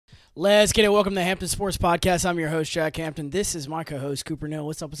Let's get it. Welcome to the Hampton Sports Podcast. I'm your host, Jack Hampton. This is my co-host, Cooper Neal.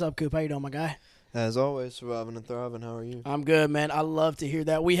 What's up, Coop? How you doing, my guy? As always, surviving and thriving. How are you? I'm good, man. I love to hear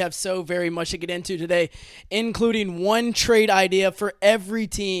that. We have so very much to get into today, including one trade idea for every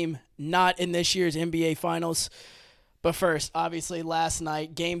team not in this year's NBA Finals. But first, obviously, last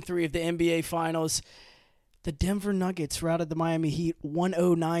night, Game 3 of the NBA Finals, the Denver Nuggets routed the Miami Heat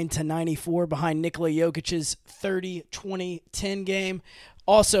 109-94 behind Nikola Jokic's 30-20-10 game.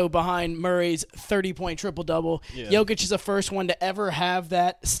 Also behind Murray's 30-point triple-double. Yeah. Jokic is the first one to ever have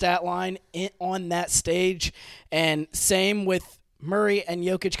that stat line on that stage. And same with Murray and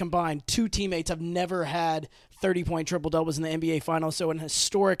Jokic combined. Two teammates have never had 30-point triple-doubles in the NBA Finals. So an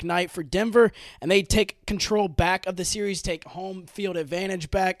historic night for Denver. And they take control back of the series, take home field advantage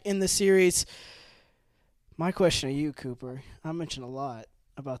back in the series. My question to you, Cooper, I mentioned a lot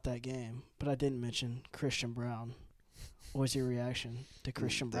about that game, but I didn't mention Christian Brown. What was your reaction to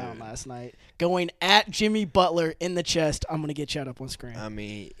Christian Brown last night? Going at Jimmy Butler in the chest. I'm going to get Chet up on screen. I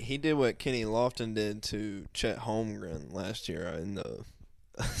mean, he did what Kenny Lofton did to Chet Holmgren last year in the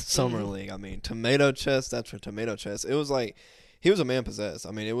Summer League. I mean, tomato chest, that's for tomato chest. It was like he was a man possessed.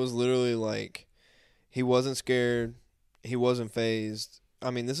 I mean, it was literally like he wasn't scared. He wasn't fazed.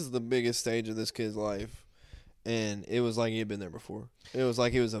 I mean, this is the biggest stage of this kid's life, and it was like he had been there before. It was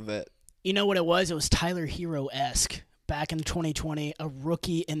like he was a vet. You know what it was? It was Tyler Hero-esque. Back in 2020, a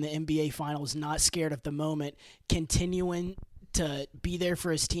rookie in the NBA Finals, not scared of the moment, continuing to be there for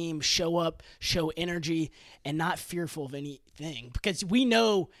his team, show up, show energy, and not fearful of anything. Because we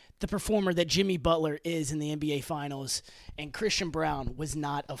know the performer that Jimmy Butler is in the NBA Finals, and Christian Brown was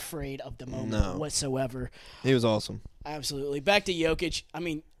not afraid of the moment whatsoever. He was awesome. Absolutely. Back to Jokic. I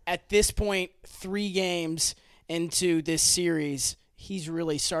mean, at this point, 3 games into this series, he's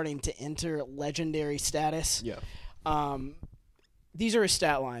really starting to enter legendary status. Yeah. These are his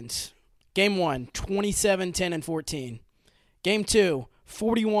stat lines. Game 1, 27, 10, and 14. Game 2,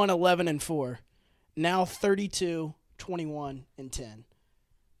 41, 11, and 4. Now 32, 21, and 10.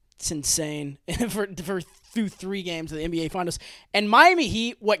 It's insane for through 3 games of the NBA Finals. And Miami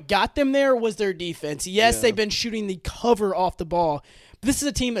Heat, what got them there was their defense. Yes, they've been shooting the cover off the ball. This is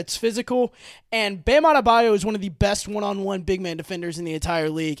a team that's physical, and Bam Adebayo is one of the best one-on-one big man defenders in the entire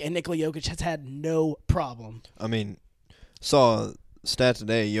league, and Nikola Jokic has had no problem. I mean, saw a stat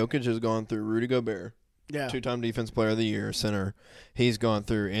today. Jokic has gone through Rudy Gobert, 2-time Defensive Player of the Year, center. He's gone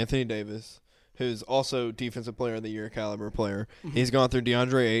through Anthony Davis, who's also Defensive Player of the Year caliber player. Mm-hmm. He's gone through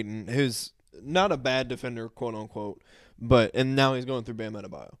DeAndre Ayton, who's not a bad defender, quote-unquote, and now he's going through Bam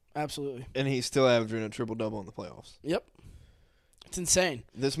Adebayo. Absolutely. And he's still averaging a triple-double in the playoffs. Yep. It's insane.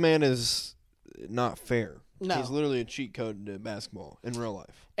 This man is not fair. No. He's literally a cheat code to basketball in real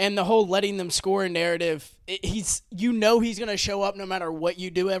life. And the whole letting them score narrative, he's going to show up no matter what you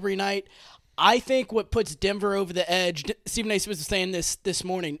do every night. I think what puts Denver over the edge, Stephen A. Smith was saying this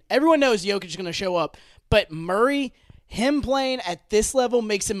morning, everyone knows Jokic is going to show up, but Murray, him playing at this level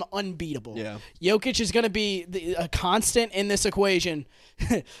makes him unbeatable. Yeah. Jokic is going to be a constant in this equation.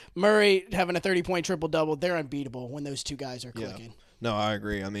 Murray having a 30-point triple-double, they're unbeatable when those two guys are clicking. Yeah. No, I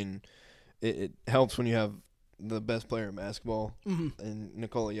agree. I mean, it helps when you have the best player in basketball and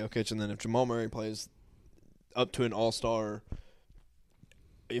Nikola Jokic, and then if Jamal Murray plays up to an all-star,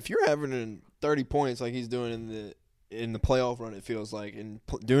 if you're averaging 30 points like he's doing in the playoff run, it feels like, and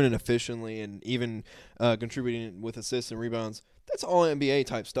doing it efficiently and even contributing with assists and rebounds, that's all NBA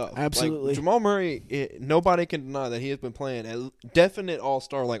type stuff. Absolutely. Like, Jamal Murray, nobody can deny that he has been playing a definite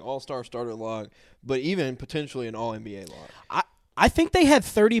all-star, like all-star starter log, but even potentially an all-NBA log. I think they had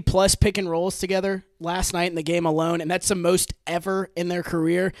 30-plus pick and rolls together last night in the game alone, and that's the most ever in their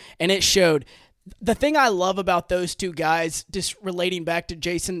career, and it showed. The thing I love about those two guys, just relating back to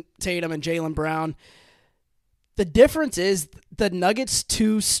Jason Tatum and Jaylen Brown, the difference is the Nuggets'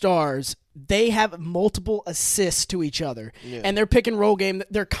 2 stars, they have multiple assists to each other. Yeah. And their pick and roll game,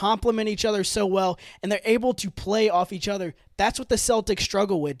 they're complement each other so well, and they're able to play off each other. That's what the Celtics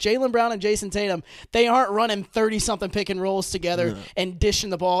struggle with. Jaylen Brown and Jason Tatum, they aren't running 30-something pick and rolls together and dishing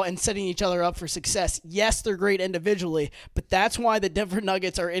the ball and setting each other up for success. Yes, they're great individually, but that's why the Denver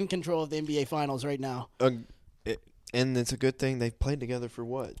Nuggets are in control of the NBA Finals right now. And it's a good thing they've played together for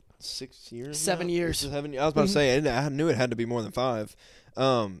what? 6 years? 7 years. 7 years. I was about to say, I knew it had to be more than 5.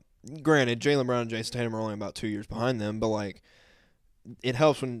 Granted, Jaylen Brown and Jason Tatum are only about 2 years behind them, but like, it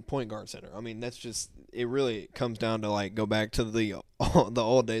helps when point guard center. I mean, that's just, it really comes down to like go back to the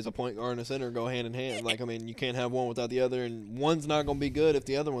old days. A point guard and a center go hand in hand. Like, I mean, you can't have one without the other, and one's not going to be good if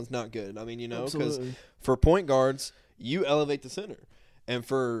the other one's not good. I mean, you know, because for point guards, you elevate the center, and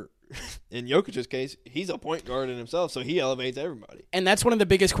for in Jokic's case, he's a point guard in himself, so he elevates everybody. And that's one of the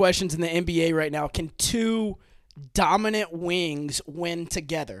biggest questions in the NBA right now. Can two dominant wings win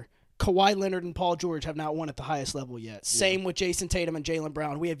together? Kawhi Leonard and Paul George have not won at the highest level yet. Same with Jason Tatum and Jaylen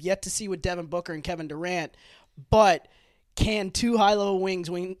Brown. We have yet to see with Devin Booker and Kevin Durant, but can two high-level wings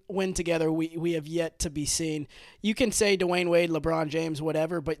win together? We have yet to be seen. You can say Dwayne Wade, LeBron James,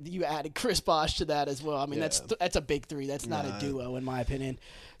 whatever, but you added Chris Bosh to that as well. I mean, that's a big three. That's not a duo, in my opinion.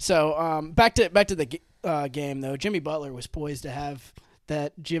 So back to the game, though. Jimmy Butler was poised to have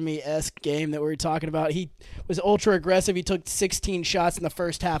that Jimmy-esque game that we were talking about. He was ultra aggressive. He took 16 shots in the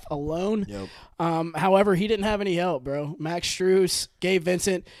first half alone. Yep. However, he didn't have any help, bro. Max Strus, Gabe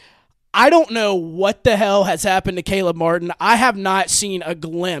Vincent. I don't know what the hell has happened to Caleb Martin. I have not seen a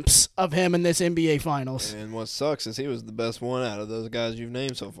glimpse of him in this NBA Finals. And what sucks is he was the best one out of those guys you've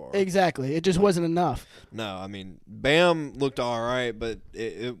named so far. Exactly. It just wasn't enough. No, I mean, Bam looked all right, but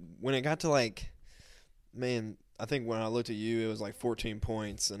when it got to, like, man, I think when I looked at you, it was like 14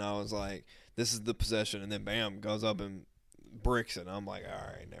 points, and I was like, this is the possession, and then Bam goes up and bricks it. I'm like, all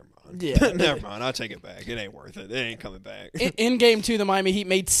right, never mind. Yeah. Never mind. I'll take it back. It ain't worth it. It ain't coming back. In Game 2, the Miami Heat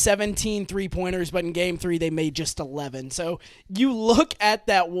made 17 three-pointers, but in Game 3, they made just 11. So you look at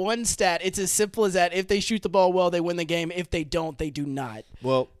that one stat, it's as simple as that. If they shoot the ball well, they win the game. If they don't, they do not.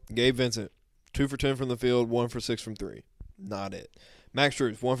 Well, Gabe Vincent, 2 for 10 from the field, 1 for 6 from 3. Not it. Max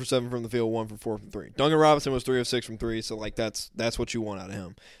Strus, 1 for 7 from the field, 1 for 4 from 3. Duncan Robinson was 3 of 6 from 3, so like that's what you want out of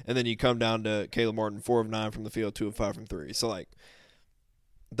him. And then you come down to Caleb Martin, 4 of 9 from the field, 2 of 5 from 3. So like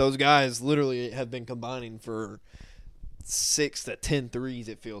those guys literally have been combining for 6 to 10 threes,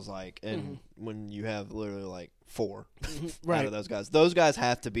 it feels like. And when you have literally like 4 out of those guys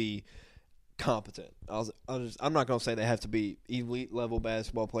have to be competent. I'm not going to say they have to be elite level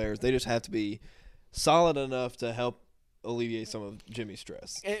basketball players. They just have to be solid enough to help alleviate some of Jimmy's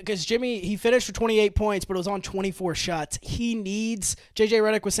stress. Because Jimmy, he finished for 28 points, but it was on 24 shots. He needs, J.J.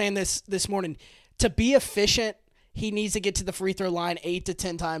 Redick was saying this morning, to be efficient, he needs to get to the free throw line 8 to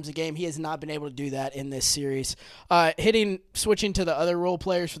 10 times a game. He has not been able to do that in this series. Switching to the other role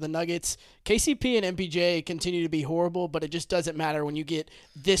players for the Nuggets, KCP and MPJ continue to be horrible, but it just doesn't matter when you get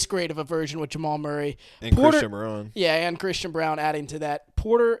this great of a version with Jamal Murray. And Christian Brown. Yeah, and Christian Brown adding to that.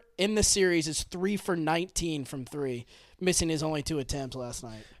 Porter in the series is 3 for 19 from 3, missing his only 2 attempts last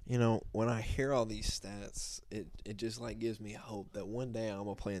night. You know, when I hear all these stats, it just like gives me hope that one day I'm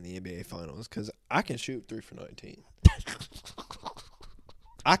gonna play in the NBA Finals because I can shoot 3 for 19.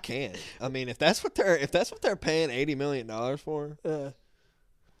 I can. I mean, if that's what they're paying $80 million for,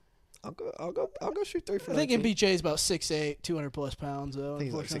 I'll go shoot 3 for 19. I think MPJ is about 6'8", 200+ pounds though. I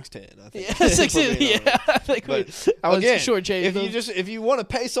think he's like 6'10". I think. Yeah, 6'10". Yeah, I think I was shortchanged. If you want to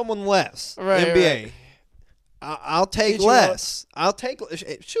pay someone less, right, NBA. Right. I'll take less. Pay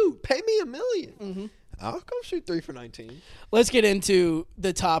me $1 million. I'll go shoot 3 for 19. Let's get into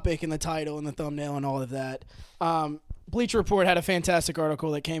the topic and the title and the thumbnail and all of that. Bleacher Report had a fantastic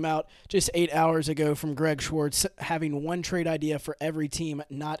article that came out just 8 hours ago from Greg Schwartz, having one trade idea for every team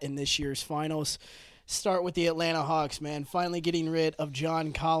not in this year's finals. Start with the Atlanta Hawks, man. Finally getting rid of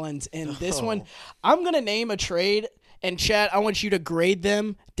John Collins. And this one, I'm going to name a trade. And, Chad, I want you to grade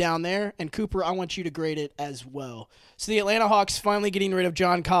them down there. And, Cooper, I want you to grade it as well. So, the Atlanta Hawks finally getting rid of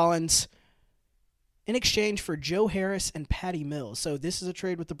John Collins in exchange for Joe Harris and Patty Mills. So, this is a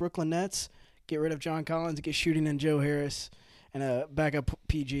trade with the Brooklyn Nets. Get rid of John Collins, get shooting in Joe Harris, and a backup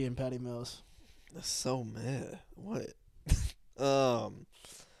PG and Patty Mills. That's so mad. What?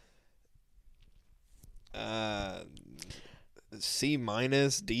 C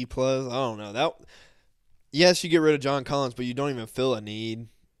minus, D plus. I don't know that. Yes, you get rid of John Collins, but you don't even feel a need.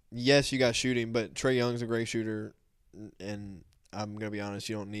 Yes, you got shooting, but Trae Young's a great shooter, and I'm gonna be honest,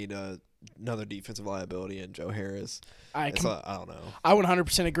 you don't need another defensive liability in Joe Harris. I don't know. I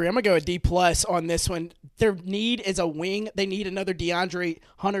 100% agree. I'm gonna go a D plus on this one. Their need is a wing. They need another DeAndre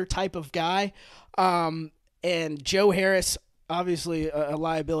Hunter type of guy, and Joe Harris. Obviously, a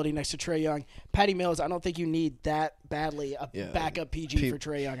liability next to Trae Young. Patty Mills, I don't think you need that badly a backup PG for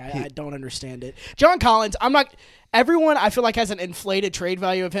Trae Young. I don't understand it. John Collins, everyone I feel like has an inflated trade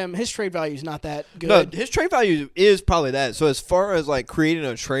value of him. His trade value is not that good. No, his trade value is probably that. So as far as like creating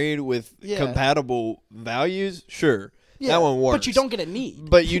a trade with compatible values, sure. Yeah, that one works. But you don't get a need.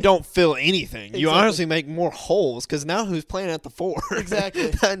 But you don't fill anything. Exactly. You honestly make more holes because now who's playing at the 4?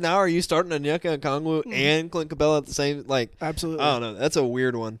 Exactly. Now are you starting Onyeka Okongwu and Clint Capella at the same? Like, absolutely. I don't know. That's a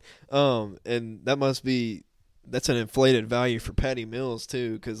weird one. And that must be that's an inflated value for Patty Mills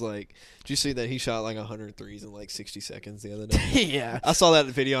too, because like, did you see that he shot like 100 threes in like 60 seconds the other day? Yeah, I saw that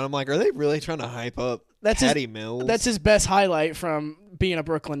video and I'm like, are they really trying to hype up Patty Mills? That's his best highlight from being a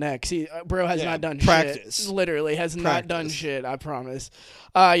Brooklyn Net. Bro has not done practice. shit. Literally has not done shit. I promise.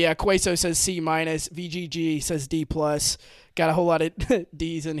 Queso says C-. VGG says D+. Got a whole lot of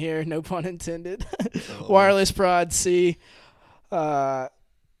D's in here. No pun intended. Wireless Prod C. Y'all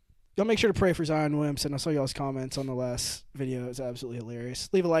make sure to pray for Zion Williamson. I saw y'all's comments on the last video. It was absolutely hilarious.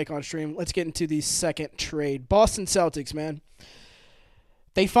 Leave a like on stream. Let's get into the second trade. Boston Celtics, man.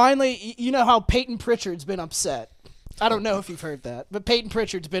 They finally, you know how Peyton Pritchard's been upset. I don't know if you've heard that, but Peyton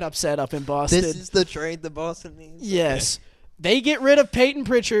Pritchard's been upset up in Boston. This is the trade that Boston needs? Yes. Okay. They get rid of Peyton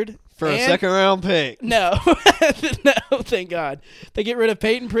Pritchard. For a second-round pick. No. No, thank God. They get rid of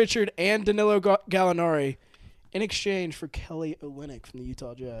Peyton Pritchard and Danilo Gallinari in exchange for Kelly Olynyk from the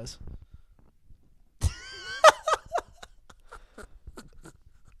Utah Jazz.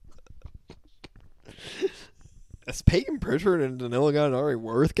 Is Peyton Pritchard and Danilo Gallinari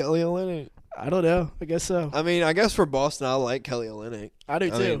worth Kelly Olynyk? I don't know. I guess so. I mean, I guess for Boston, I like Kelly Olynyk. I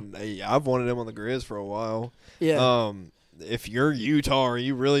do too. Mean, I've wanted him on the Grizz for a while. Yeah. If you're Utah, are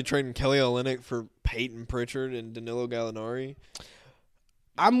you really trading Kelly Olynyk for Peyton Pritchard and Danilo Gallinari?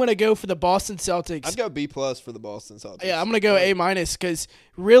 I'm going to go for the Boston Celtics. I'd go B+ for the Boston Celtics. Yeah, I'm going to go A- because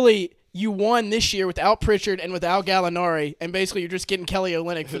really you won this year without Pritchard and without Gallinari, and basically you're just getting Kelly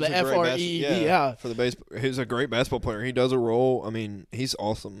Olynyk for the FRE. Yeah. For the base, he's a great basketball player. He does a role. I mean, he's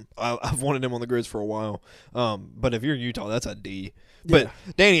awesome. I've wanted him on the Grizz for a while. But if you're Utah, that's a D. But yeah.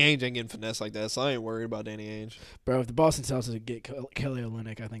 Danny Ainge ain't getting finesse like that, so I ain't worried about Danny Ainge. Bro, if the Boston Celtics get Kelly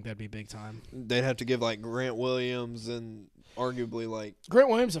Olynyk, I think that'd be big time. They'd have to give like Grant Williams and arguably like Grant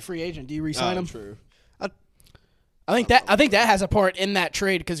Williams a free agent. Do you re-sign him? True. I think that has a part in that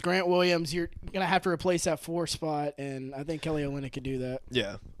trade because Grant Williams, you're gonna have to replace that 4 spot, and I think Kelly Olynyk could do that.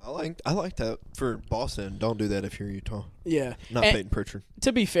 Yeah, I like that for Boston. Don't do that if you're Utah. Yeah, not Peyton Pritchard.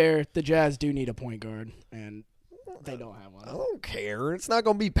 To be fair, the Jazz do need a point guard, and they don't have one. I don't care. It's not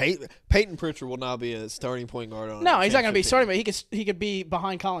gonna be Peyton. Peyton Pritchard will not be a starting point guard on. No, he's not gonna be starting, but he could be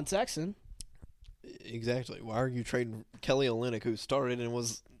behind Colin Sexton. Exactly. Why are you trading Kelly Olynyk, who started and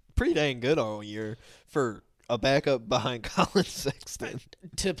was pretty dang good all year, for a backup behind Colin Sexton?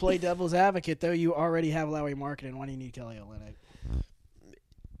 To play devil's advocate, though, you already have Lowry Markkanen. Why do you need Kelly Olynyk?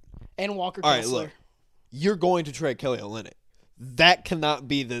 And Walker Kessler. All right, look. You're going to trade Kelly Olynyk. That cannot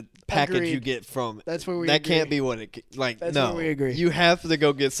be the package Agreed. You get from. That's where we That agree. can't be what it like. That's no, where we agree. You have to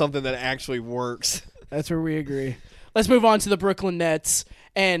go get something that actually works. That's where we agree. Let's move on to the Brooklyn Nets,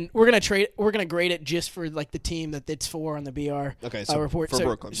 and we're gonna grade it just for like the team that it's for on the BR. Okay, so report. For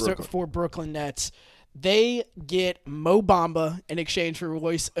Brooklyn. For Brooklyn Nets. They get Mo Bamba in exchange for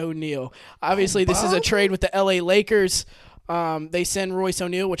Royce O'Neal. Obviously, this is a trade with the LA Lakers. They send Royce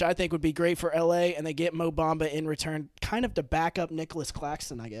O'Neal, which I think would be great for LA, and they get Mo Bamba in return, kind of to back up Nicholas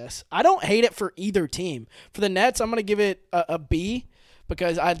Claxton, I guess. I don't hate it for either team. For the Nets, I'm going to give it a B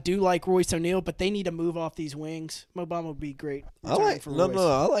because I do like Royce O'Neal, but they need to move off these wings. Mo Bamba would be great. I like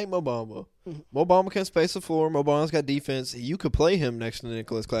Mo Bamba. Mm-hmm. Mo Bamba can space the floor. Mo Bamba's got defense. You could play him next to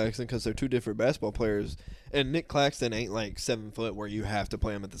Nicholas Claxton because they're two different basketball players. And Nick Claxton ain't like 7 foot where you have to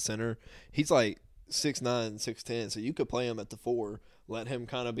play him at the center. He's like 6'9", 6'10", so you could play him at the 4, let him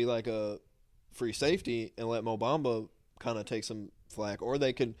kind of be like a free safety, and let Mo Bamba kind of take some flack. Or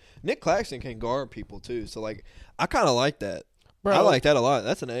they could – Nick Claxton can guard people too. So, like, I kind of like that. Bro, I like that a lot.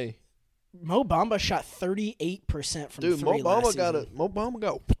 That's an A. Mo Bamba shot 38% from 3 last season. Mo Bamba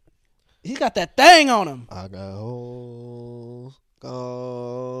got – he's got that thing on him. I got holes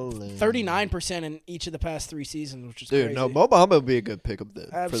calling. 39% in each of the past 3 seasons, which is crazy. Dude, no, Mo Bamba would be a good pickup then.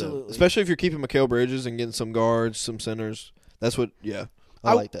 Absolutely. For them. Especially if you're keeping Mikal Bridges and getting some guards, some centers. That's what, yeah,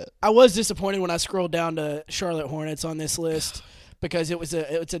 I like that. I was disappointed when I scrolled down to Charlotte Hornets on this list because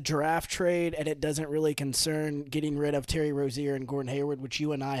it's a draft trade and it doesn't really concern getting rid of Terry Rozier and Gordon Hayward, which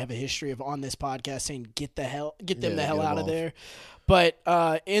you and I have a history of on this podcast saying get them the hell out of there. But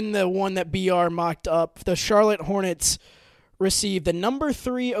in the one that BR mocked up, the Charlotte Hornets received the number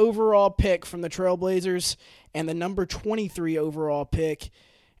 3 overall pick from the Trailblazers and the number 23 overall pick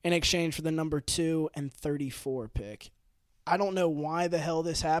in exchange for the number 2 and 34 pick. I don't know why the hell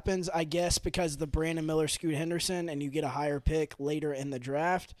this happens. I guess because of the Brandon Miller, Scoot Henderson, and you get a higher pick later in the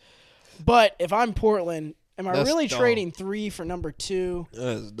draft. But if I'm Portland, am I really trading 3 for number 2?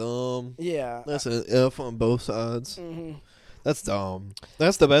 That's dumb. Yeah. That's an F on both sides. Mm-hmm. That's dumb.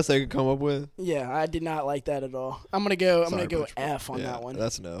 That's the best they could come up with. Yeah, I did not like that at all. I'm gonna go Coach. F on that one.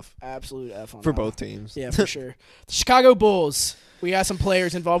 That's enough Absolute F on for that both one. teams. Yeah, for sure. The Chicago Bulls. We got some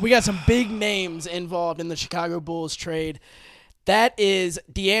players involved. We got some big names involved in the Chicago Bulls trade. That is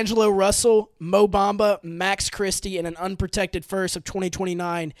D'Angelo Russell, Mo Bamba, Max Christie, and an unprotected first of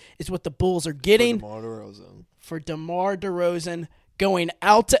 2029 is what the Bulls are getting for DeMar DeRozan going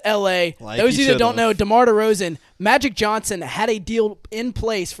out to L.A. Those of you that don't know, DeMar DeRozan, Magic Johnson had a deal in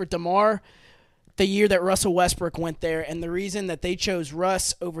place for DeMar the year that Russell Westbrook went there, and the reason that they chose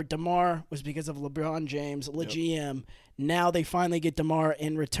Russ over DeMar was because of LeBron James, GM. Now they finally get DeMar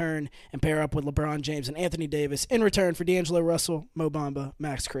in return and pair up with LeBron James and Anthony Davis in return for D'Angelo Russell, Mo Bamba,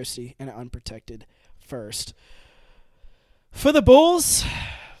 Max Christie, and an unprotected first. For the Bulls,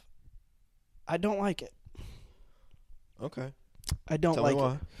 I don't like it. Okay. I don't Tell like me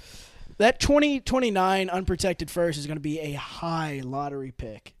why. it. That 2029 unprotected first is going to be a high lottery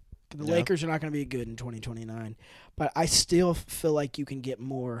pick. The Lakers are not going to be good in 2029, but I still feel like you can get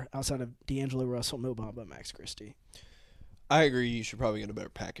more outside of D'Angelo Russell, Mo Bamba, Max Christie. I agree. You should probably get a better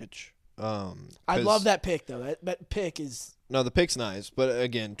package. I love that pick, though. That pick is... No, the pick's nice, but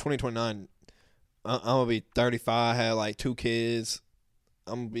again, 2029, I'm going to be 35, have like 2 kids.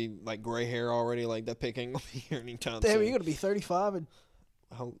 I'm going to be like gray hair already. Like that pick ain't going to be here anytime soon. Damn, you're going to be 35 and...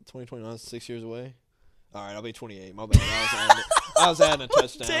 How 2029 is 6 years away? All right, I'll be 28. My bad. I was adding a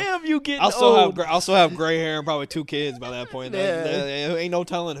touchdown. Damn, you getting old. I'll still have gray hair and probably 2 kids by that point. There ain't no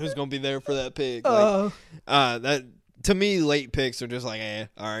telling who's going to be there for that pick. That to me, late picks are just like,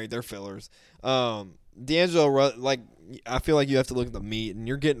 all right, they're fillers. D'Angelo, I feel like you have to look at the meat, and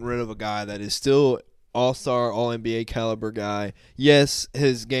you're getting rid of a guy that is still all-star, all-NBA caliber guy. Yes,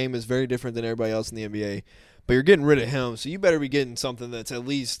 his game is very different than everybody else in the NBA, but you're getting rid of him, so you better be getting something that's at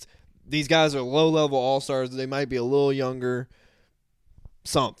least – these guys are low-level all-stars. They might be a little younger.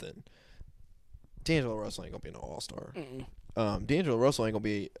 Something. D'Angelo Russell ain't going to be an all-star. D'Angelo Russell ain't going to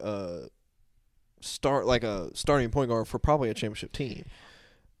be a starting point guard for probably a championship team.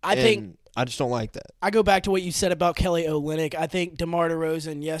 I just don't like that. I go back to what you said about Kelly Olynyk. I think DeMar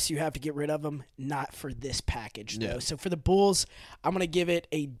DeRozan, yes, you have to get rid of him. Not for this package, though. Yeah. So for the Bulls, I'm going to give it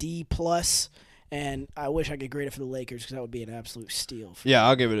a D+. And I wish I could grade it for the Lakers because that would be an absolute steal.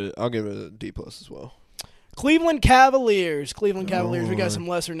 I'll give it a D+ as well. Cleveland Cavaliers. We got some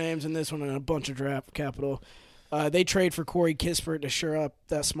lesser names in this one and a bunch of draft capital. They trade for Corey Kispert to shore up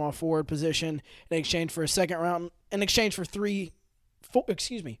that small forward position in exchange for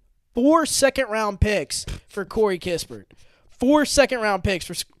four second-round picks for Corey Kispert. 4 second-round picks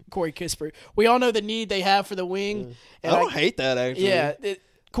for Corey Kispert. We all know the need they have for the wing. I don't hate that, actually. Yeah.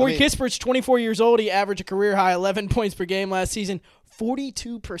 Corey Kispert's 24 years old. He averaged a career-high 11 points per game last season. 42%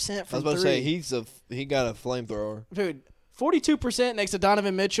 from three. I was about to say, he got a flamethrower. Dude, 42% next to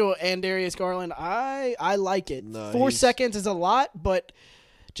Donovan Mitchell and Darius Garland. I like it. No, 4 seconds is a lot, but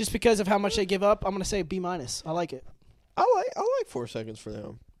just because of how much they give up, I'm going to say B-. I like it. I like 4 seconds for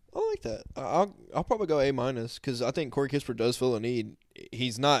them. I like that. I'll probably go A- because I think Corey Kispert does fill a need.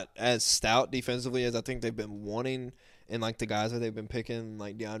 He's not as stout defensively as I think they've been wanting, and like the guys that they've been picking,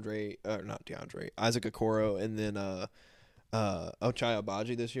 like Isaac Okoro, and then Ochai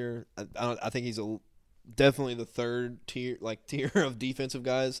Agbaji this year. I think he's definitely the third tier of defensive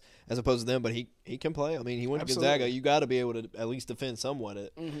guys as opposed to them, but he can play. I mean, he went to Gonzaga. You got to be able to at least defend somewhat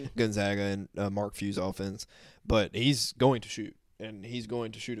at Gonzaga and Mark Few's offense, but he's going to shoot. And he's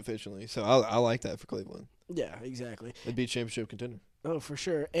going to shoot efficiently. So I like that for Cleveland. Yeah, exactly. It'd be a championship contender. Oh, for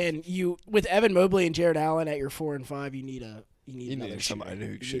sure. And you, with Evan Mobley and Jared Allen at your 4 and 5, you need another somebody shooter.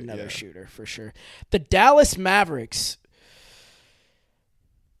 who can shoot. Another shooter for sure. The Dallas Mavericks.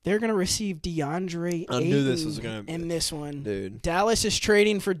 They're going to receive DeAndre Ayton. I knew this was going to be in this one. Dude. Dallas is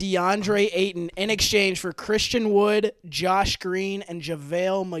trading for DeAndre Ayton in exchange for Christian Wood, Josh Green, and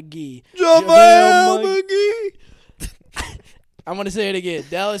JaVale McGee. JaVale McGee. I'm going to say it again.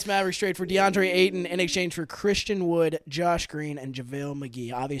 Dallas Mavericks trade for DeAndre Ayton in exchange for Christian Wood, Josh Green, and JaVale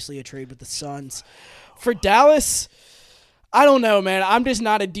McGee. Obviously a trade with the Suns. For Dallas, I don't know, man. I'm just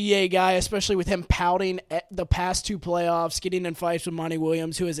not a DA guy, especially with him pouting at the past 2 playoffs, getting in fights with Monty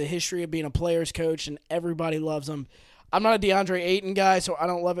Williams, who has a history of being a player's coach, and everybody loves him. I'm not a DeAndre Ayton guy, so I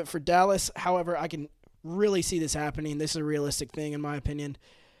don't love it for Dallas. However, I can really see this happening. This is a realistic thing, in my opinion.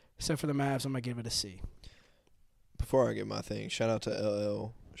 So for the Mavs, I'm going to give it a C. Before I get my thing, shout out to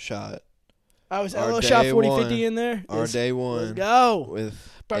LL Shot. Was LL Shot 40-50 in there? Our day one. Let's go.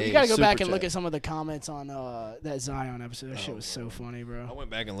 Bro, you got to go back and chat. look at some of the comments on that Zion episode. That shit was so funny, bro. I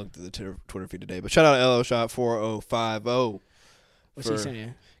went back and looked at the Twitter feed today. But shout out to LL Shot 4050. What's he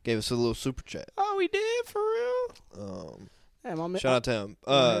saying? Gave us a little super chat. Oh, we did? For real? Hey, Shout out to him.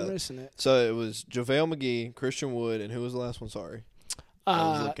 missing it. So it was JaVale McGee, Christian Wood, and who was the last one? Sorry. I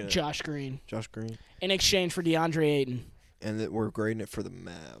was looking at Josh Green. Josh Green. In exchange for DeAndre Ayton. And that we're grading it for the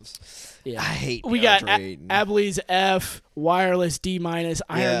Mavs. Yeah. I hate We DeAndre got Ayton. Abilese F, Wireless D-,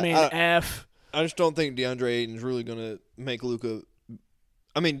 Iron Man F. I just don't think DeAndre Ayton's really going to make Luka.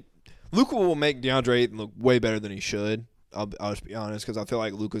 I mean, Luka will make DeAndre Ayton look way better than he should. I'll just be honest, because I feel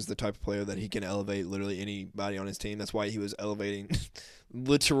like Luka's the type of player that he can elevate literally anybody on his team. That's why he was elevating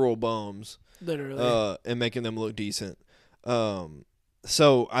literal bums. Literally. And making them look decent.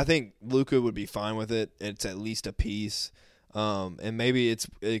 So I think Luka would be fine with it. It's at least a piece. And maybe it's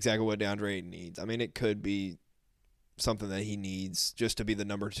exactly what DeAndre Ayton needs. I mean, it could be something that he needs just to be the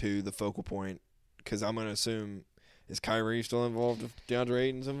number 2, the focal point. Because I'm going to assume, is Kyrie still involved if DeAndre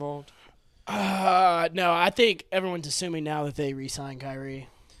Ayton's involved? No, I think everyone's assuming now that they re-sign Kyrie.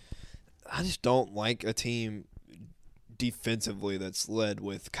 I just don't like a team defensively that's led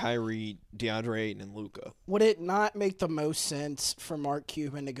with Kyrie, DeAndre Ayton, and Luka. Would it not make the most sense for Mark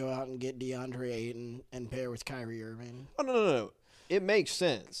Cuban to go out and get DeAndre Ayton and pair with Kyrie Irving? Oh, no. It makes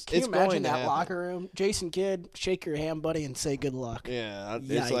sense. Can it's you imagine going to that happen. locker room? Jason Kidd, shake your hand, buddy, and say good luck. Yeah,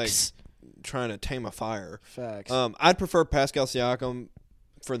 Yikes. it's like trying to tame a fire. Facts. I'd prefer Pascal Siakam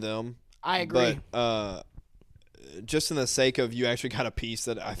for them. I agree. But just in the sake of you actually got a piece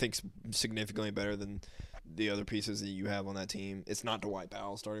that I think's significantly better than the other pieces that you have on that team. It's not Dwight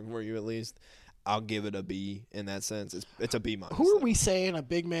Powell starting for you at least. I'll give it a B in that sense. It's a B-. Who are we saying a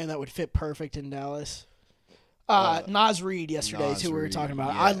big man that would fit perfect in Dallas? Nas Reed yesterday is who we were talking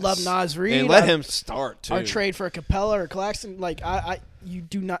about. Yes. I love Nas Reed. And let him start too. Our trade for Capella or Claxton, like you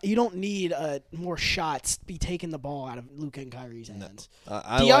don't need more shots be taking the ball out of Luka and Kyrie's hands.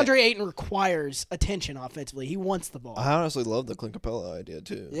 DeAndre Ayton requires attention offensively. He wants the ball. I honestly love the Clint Capella idea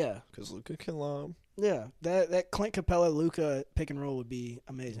too. Yeah, because Luka can lob. Yeah, that Clint Capella Luka pick and roll would be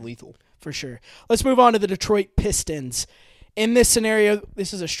amazing. Lethal for sure. Let's move on to the Detroit Pistons. In this scenario,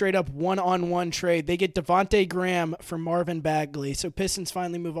 this is a straight-up one-on-one trade. They get Devontae Graham for Marvin Bagley. So Pistons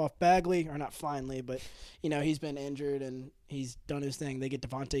finally move off Bagley, or not finally, but he's been injured and he's done his thing. They get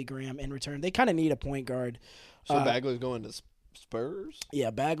Devontae Graham in return. They kind of need a point guard. So Bagley's going to Spurs?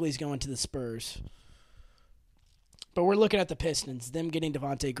 Yeah, Bagley's going to the Spurs. But we're looking at the Pistons, them getting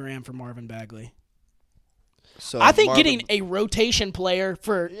Devontae Graham for Marvin Bagley. So I think getting a rotation player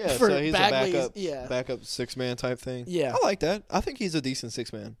for so he's Bagley a backup 6-man type thing. Yeah, I like that. I think he's a decent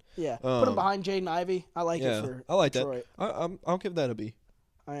 6-man. Yeah, put him behind Jaden Ivey. I like it for I like Detroit. that. I'll give that a B.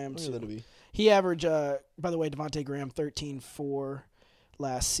 I am too. Give that a B. He averaged, by the way, Devontae Graham 13-4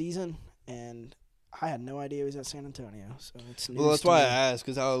 last season, and I had no idea he was at San Antonio. So it's news that's why I asked,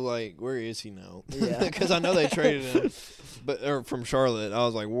 because I was like, where is he now? Yeah, because I know they traded him, or from Charlotte. I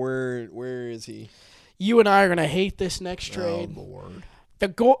was like, where is he? You and I are going to hate this next trade. Oh, Lord. The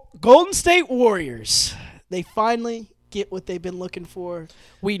Golden State Warriors, they finally get what they've been looking for.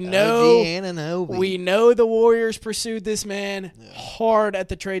 We know the Warriors pursued this man hard at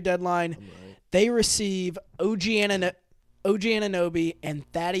the trade deadline. Right. They receive OG Anunoby and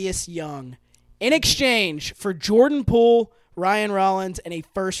Thaddeus Young in exchange for Jordan Poole, Ryan Rollins, and a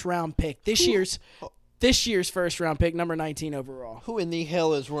first-round pick. This year's first-round pick, number 19 overall. Who in the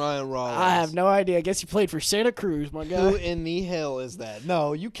hell is Ryan Rollins? I have no idea. I guess he played for Santa Cruz, my guy. Who in the hell is that?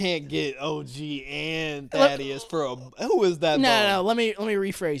 No, you can't get OG and Thaddeus for a... Who is that? No. Let me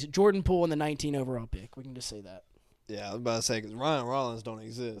rephrase it. Jordan Poole and the 19 overall pick. We can just say that. Yeah, I was about to say, because Ryan Rollins don't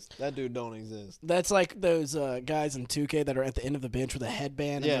exist. That dude don't exist. That's like those guys in 2K that are at the end of the bench with a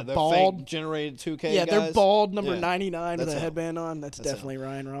headband. Yeah, and they're bald. fake generated 2K Yeah, guys. They're bald, number 99 with a headband on. That's definitely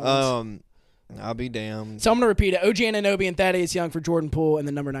Ryan Rollins. I'll be damned. So I'm going to repeat it. OG Anunoby and Thaddeus Young for Jordan Poole and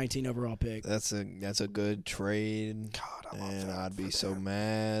the number 19 overall pick. That's a good trade. God, I'd be so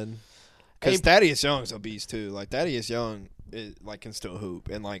mad. Because Thaddeus Young's a beast, too. Like, Thaddeus Young can still hoop.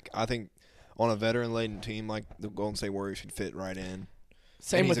 And, I think on a veteran-laden team, the Golden State Warriors should fit right in.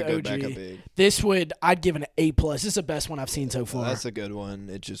 Same with OG. I'd give an A+. This is the best one I've seen so far. That's a good one.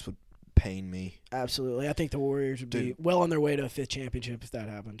 It just would pain me. Absolutely. I think the Warriors would be well on their way to a 5th championship if that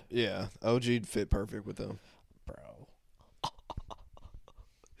happened. Yeah. OG'd fit perfect with them. Bro.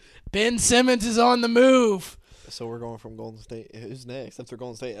 Ben Simmons is on the move. So we're going from Golden State. Who's next? After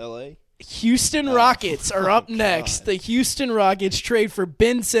Golden State, L.A.? Houston Rockets are up next. God. The Houston Rockets trade for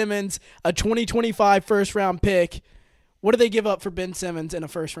Ben Simmons, a 2025 first-round pick. What do they give up for Ben Simmons and a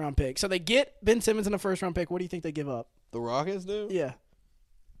first-round pick? So they get Ben Simmons and a first-round pick. What do you think they give up? The Rockets do? Yeah.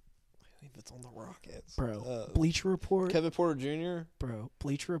 I think it's on the Rockets. Bro, Bleacher Report. Kevin Porter Jr.? Bro,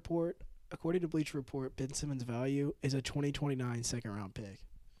 Bleacher Report. According to Bleacher Report, Ben Simmons' value is a 2029 second-round pick.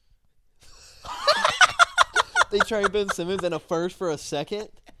 They trade Ben Simmons and a first for a second.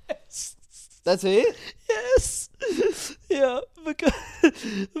 That's it? Yes. Yeah. Because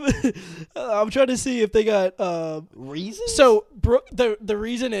I'm trying to see if they got Reasons? So the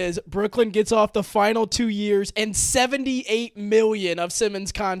reason is Brooklyn gets off the final 2 years and $78 million of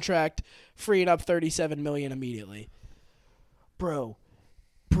Simmons' contract, freeing up $37 million immediately. Bro,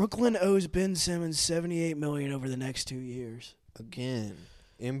 Brooklyn owes Ben Simmons $78 million over the next 2 years. Again,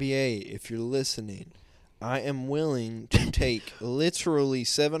 NBA, if you're listening, I am willing to take literally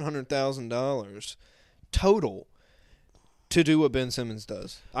 $700,000 total to do what Ben Simmons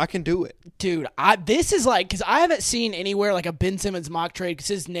does. I can do it. Dude, this is like, because I haven't seen anywhere like a Ben Simmons mock trade because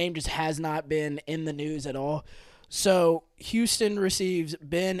his name just has not been in the news at all. So Houston receives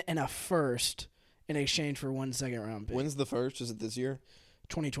Ben and a first in exchange for 1 second-round pick. When's the first? Is it this year?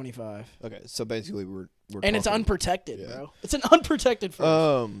 2025. Okay, so basically we're and it's talking- unprotected, yeah. bro. It's an unprotected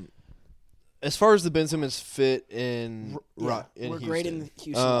first. As far as the Ben Simmons fit in, Yeah, in we're Houston, grading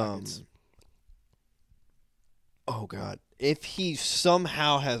Houston Rockets. Oh God! If he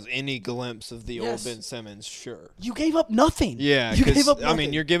somehow has any glimpse of the Yes. old Ben Simmons, sure. You gave up nothing. Yeah, you gave 'cause, up I nothing.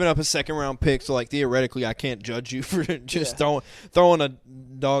 mean, you're giving up a second-round pick, so like theoretically, I can't judge you for just throwing a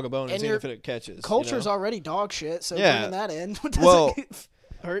dog a bone and And seeing your if it catches. culture's you know? already dog shit, so Yeah. bringing that in doesn't Well,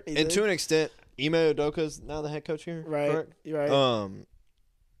 hurt anything. And to an extent, Ime Udoka's now the head coach here, right, correct? you're right.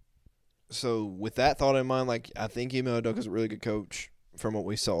 So with that thought in mind, like I think Ime Udoka's a really good coach from what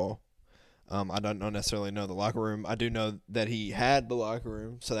we saw. I don't necessarily know the locker room. I do know that he had the locker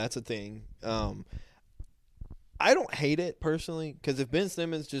room, so that's a thing. I don't hate it personally because if Ben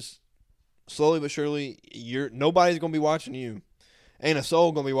Simmons just slowly but surely, nobody's gonna be watching you. Ain't a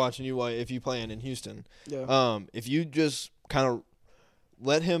soul gonna be watching you if you playing in Houston. Yeah. If you just kind of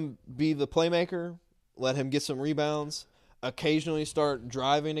let him be the playmaker, let him get some rebounds, occasionally start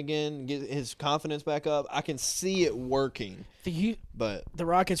driving again, get his confidence back up, I can see it working. But The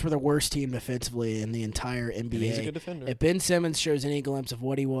Rockets were the worst team defensively in the entire NBA. he's a good defender. If Ben Simmons shows any glimpse of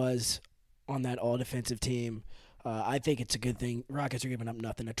what he was on that all-defensive team, I think it's a good thing. Rockets are giving up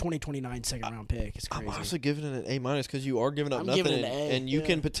nothing. A 2029 second-round pick is crazy. I'm honestly giving it an A- because you are giving up I'm nothing, giving it an A, and you yeah.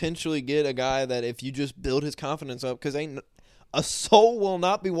 can potentially get a guy that if you just build his confidence up, because a soul will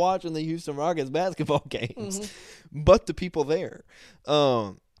not be watching the Houston Rockets basketball games, but the people there.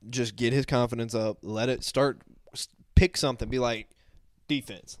 Just get his confidence up, let it start, pick something, be like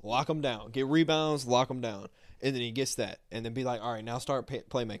defense, lock him down, get rebounds, lock him down, and then he gets that, and then be like, all right, now start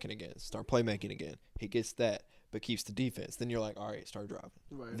playmaking again, He gets that, but keeps the defense. Then you're like, all right, start driving.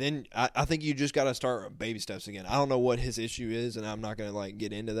 Right. Then I think you just got to start baby steps again. I don't know what his issue is, and I'm not going to like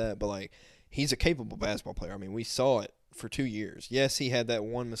get into that, but like he's a capable basketball player. I mean, we saw it for 2 years. Yes, he had that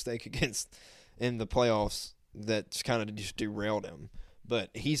one mistake in the playoffs that kind of just derailed him. But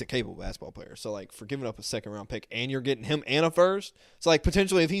he's a capable basketball player. So, like, for giving up a second-round pick and you're getting him and a first, so, like,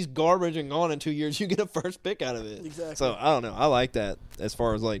 potentially if he's garbage and gone in 2 years, you get a first pick out of it. Exactly. So, I don't know. I like that as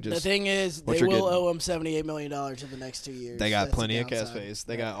far as, like, just The thing is, what they you're will getting. owe him $78 million in the next 2 years. They got That's plenty the of cap downside. space.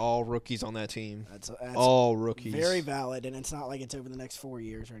 They got all rookies on that team. That's All rookies. very valid, and it's not like it's over the next 4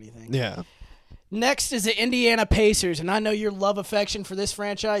 years or anything. Yeah. Next is the Indiana Pacers, and I know your love affection for this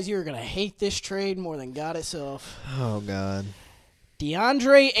franchise. You're going to hate this trade more than God itself. Oh, God.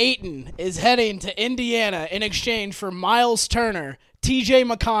 DeAndre Ayton is heading to Indiana in exchange for Miles Turner, TJ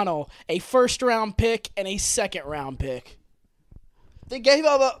McConnell, a first-round pick, and a second-round pick. They gave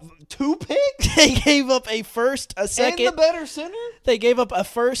up 2 picks? They gave up a first, a second. And the better center? They gave up a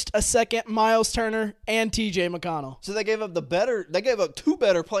first, a second, Miles Turner, and TJ McConnell. So they gave up they gave up 2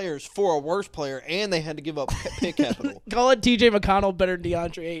 better players for a worse player, and they had to give up pick capital. Calling TJ McConnell better than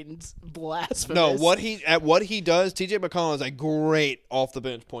DeAndre Ayton's blasphemous. No, what he does, TJ McConnell is a great off the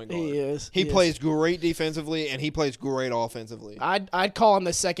bench point guard. He is. He He is. plays great defensively and he plays great offensively. I'd call him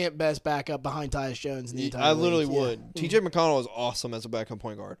the second best backup behind Tyus Jones in the entire I literally league. Yeah. would. TJ McConnell is awesome as a backup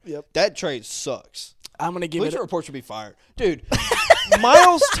point guard. Yep. That trade sucks. I'm gonna give Bleacher it. Report should be fired, dude.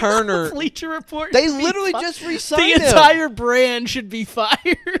 Miles Turner. Bleacher Report. They should be literally fi- just re-signed the him. entire brand should be fired.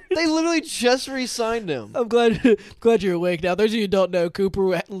 They literally just re-signed him. I'm glad you're awake now. Those of you who don't know,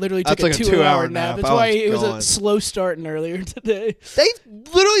 Cooper literally took That's a like a 2-hour 2-hour nap. nap. That's I why was it was a gone. slow starting earlier today. They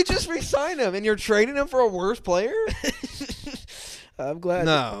literally just re-signed him, and you're trading him for a worse player? I'm glad.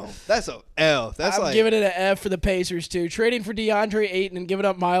 No, that's a L. That's I'm like giving it an F for the Pacers too. Trading for DeAndre Ayton and giving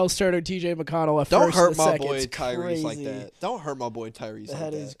up Miles Turner, TJ McConnell. don't first hurt and a my second. boy It's Tyrese like crazy. that. Don't hurt my boy Tyrese like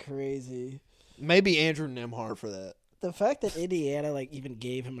That that. is crazy. Maybe Andrew Nemhard for that. The fact that Indiana even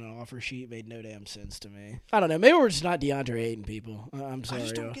gave him an offer sheet made no damn sense to me. I don't know. Maybe we're just not DeAndre Ayton people. I'm sorry. I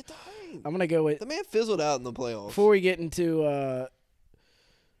just don't yo. get the hype. I'm gonna go with The man fizzled out in the playoffs. before we get into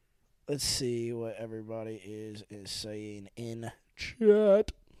Let's see what everybody is saying in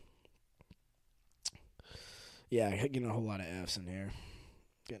chat. Yeah, getting a whole lot of Fs in here.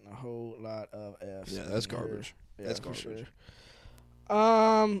 Getting a whole lot of Fs. Yeah, that's garbage. Yeah, That's for garbage.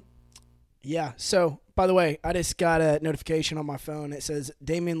 Sure. Yeah, so, by the way, I just got a notification on my phone. It says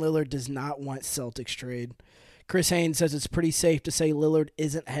Damian Lillard does not want Celtics trade. Chris Haynes says it's pretty safe to say Lillard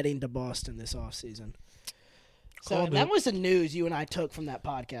isn't heading to Boston this offseason. So that was the news you and I took from that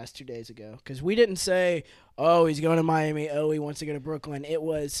podcast 2 days ago. Because we didn't say, oh, he's going to Miami. Oh, he wants to go to Brooklyn. It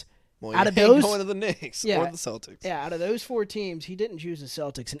was out of those. Going to the Knicks or the Celtics. Yeah, out of those 4 teams, he didn't choose the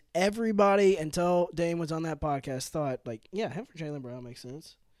Celtics. And everybody, until Dame was on that podcast, thought, like, yeah, him for Jaylen Brown makes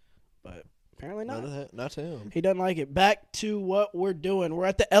sense. But apparently not. Not to him. He doesn't like it. Back to what we're doing. We're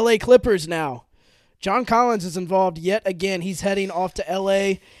at the L.A. Clippers now. John Collins is involved yet again. He's heading off to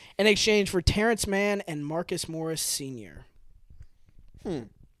L.A. in exchange for Terrence Mann and Marcus Morris Sr.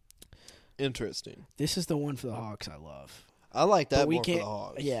 Interesting. This is the one for the Hawks I love. I like that we more can't, for the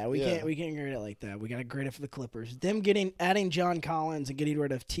Hawks. Yeah, we can't grade it like that. We got to grade it for the Clippers. Them adding John Collins and getting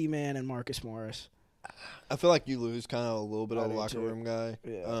rid of T-Man and Marcus Morris. I feel like you lose kind of a little bit I of a do locker too. room guy.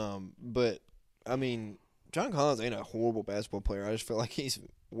 Yeah. But, I mean, John Collins ain't a horrible basketball player. I just feel like he's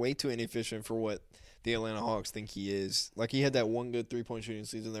way too inefficient for what the Atlanta Hawks think he is. Like, he had that one good three-point shooting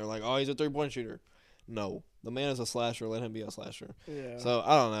season. They're like, oh, he's a three-point shooter. No. The man is a slasher. Let him be a slasher. Yeah. So,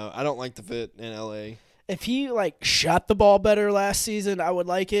 I don't know. I don't like the fit in L.A. If he, shot the ball better last season, I would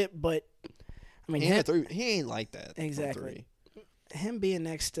like it. But, I mean, He ain't like that. Exactly. Him being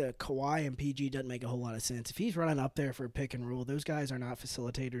next to Kawhi and PG doesn't make a whole lot of sense. If he's running up there for a pick and roll, those guys are not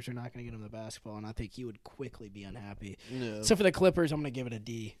facilitators. They're not going to get him the basketball, and I think he would quickly be unhappy. Yeah. So for the Clippers, I'm going to give it a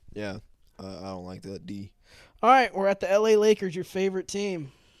D. Yeah. I don't like that D. All right, we're at the L.A. Lakers, your favorite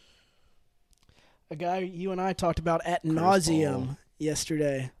team. A guy you and I talked about at nauseum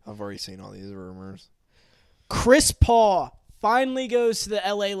yesterday. I've already seen all these rumors. Chris Paul finally goes to the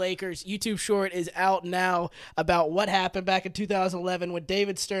L.A. Lakers. YouTube short is out now about what happened back in 2011 when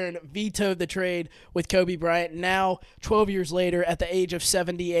David Stern vetoed the trade with Kobe Bryant. Now, 12 years later, at the age of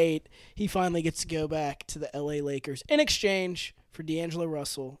 78, he finally gets to go back to the L.A. Lakers in exchange for D'Angelo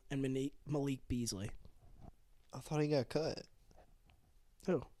Russell and Malik Beasley. I thought he got cut.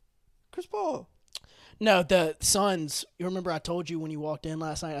 Who? Chris Paul. No, the Suns. You remember I told you when you walked in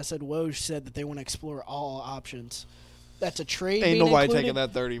last night, I said Woj said that they want to explore all options. That's a trade. Ain't being nobody included. taking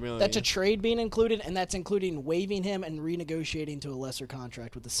that $30 million. That's a trade being included, and that's including waiving him and renegotiating to a lesser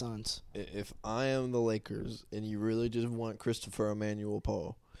contract with the Suns. If I am the Lakers and you really just want Christopher Emmanuel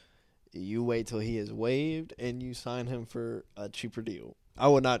Paul, you wait till he is waived and you sign him for a cheaper deal. I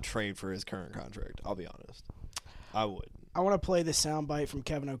would not trade for his current contract. I'll be honest. I would. I want to play the soundbite from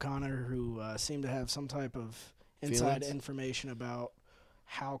Kevin O'Connor, who seemed to have some type of inside information about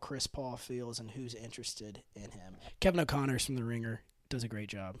how Chris Paul feels and who's interested in him. Kevin O'Connor's from The Ringer. Does a great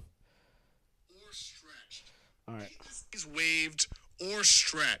job. Or stretched. All right. He's waived or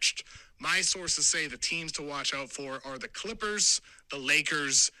stretched. My sources say the teams to watch out for are the Clippers, the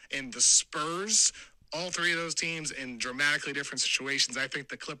Lakers, and the Spurs. All three of those teams in dramatically different situations. I think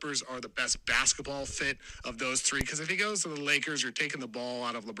the Clippers are the best basketball fit of those three because if he goes to the Lakers, you're taking the ball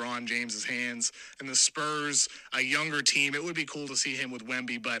out of LeBron James's hands. And the Spurs, a younger team, it would be cool to see him with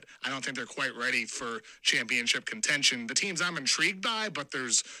Wemby, but I don't think they're quite ready for championship contention. The teams I'm intrigued by, but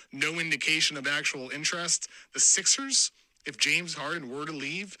there's no indication of actual interest. The Sixers, if James Harden were to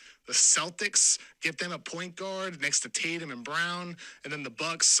leave, the Celtics, get them a point guard next to Tatum and Brown, and then the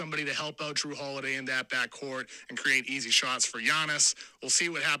Bucks, somebody to help out Drew Holiday in that backcourt and create easy shots for Giannis. We'll see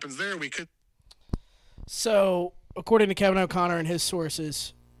what happens there. So, according to Kevin O'Connor and his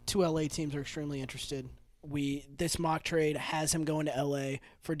sources, 2 LA teams are extremely interested. This mock trade has him going to LA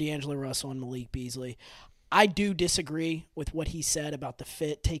for D'Angelo Russell and Malik Beasley. I do disagree with what he said about the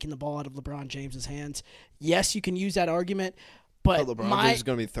fit, taking the ball out of LeBron James's hands. Yes, you can use that argument, but LeBron James is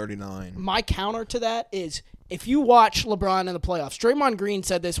going to be 39. My counter to that is if you watch LeBron in the playoffs, Draymond Green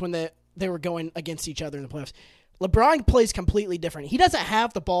said this when they were going against each other in the playoffs. LeBron plays completely different. He doesn't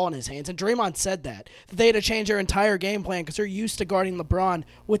have the ball in his hands, and Draymond said that they had to change their entire game plan because they're used to guarding LeBron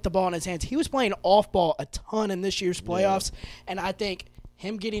with the ball in his hands. He was playing off ball a ton in this year's playoffs, and I think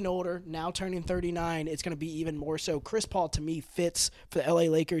him getting older, now turning 39, it's going to be even more so. Chris Paul, to me, fits for the LA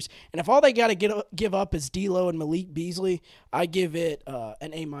Lakers. And if all they got to give up is D'Lo and Malik Beasley, I give it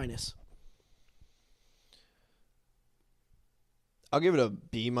an A-. I'll give it a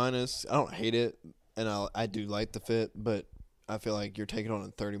B-. I don't hate it, and I do like the fit, but I feel like you're taking on a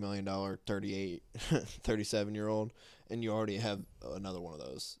 $30 million, 37-year-old, and you already have another one of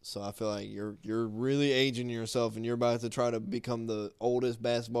those. So I feel like you're really aging yourself, and you're about to try to become the oldest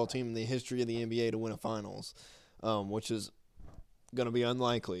basketball team in the history of the NBA to win a finals, which is going to be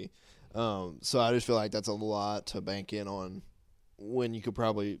unlikely. So I just feel like that's a lot to bank in on when you could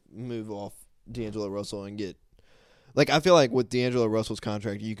probably move off D'Angelo Russell and get – like, I feel like with D'Angelo Russell's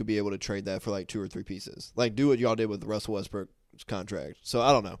contract, you could be able to trade that for, like, 2 or 3 pieces. Like, do what y'all did with Russell Westbrook's contract. So,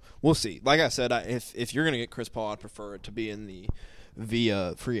 I don't know. We'll see. Like I said, if you're going to get Chris Paul, I'd prefer it to be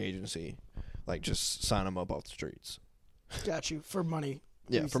via free agency. Like, just sign him up off the streets. Got you. For money.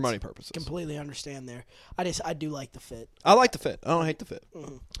 Yeah, reasons. for money purposes. Completely understand there. I do like the fit. I like the fit. I don't hate the fit.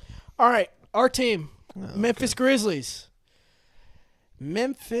 Mm-hmm. All right. Our team, Memphis Grizzlies.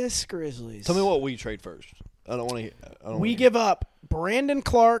 Memphis Grizzlies. Tell me what we trade first. I don't want to hear. We give up Brandon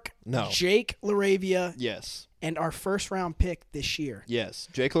Clark, No. Jake LaRavia, Yes. and our first-round pick this year. Yes.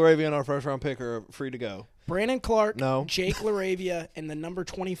 Jake LaRavia and our first-round pick are free to go. Brandon Clark, No. Jake LaRavia, and the number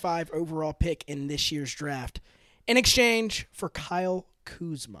 25 overall pick in this year's draft in exchange for Kyle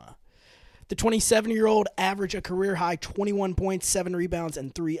Kuzma. The 27-year-old averaged a career-high 21 points, 7 rebounds,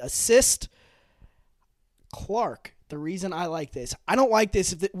 and 3 assists. Clark, the reason I like this, I don't like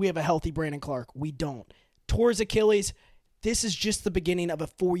this if we have a healthy Brandon Clark. We don't. Tore his Achilles. This is just the beginning of a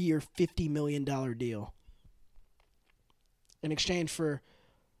 4-year, $50 million deal. In exchange for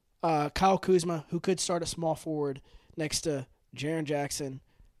Kyle Kuzma, who could start a small forward next to Jaren Jackson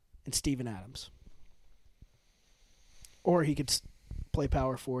and Steven Adams. Or he could play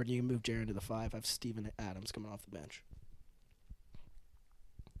power forward and you can move Jaren to the 5. Have Steven Adams coming off the bench.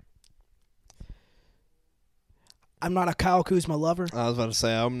 I'm not a Kyle Kuzma lover. I was about to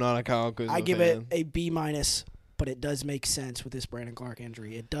say, I'm not a Kyle Kuzma I give fan. it a B-, but it does make sense with this Brandon Clark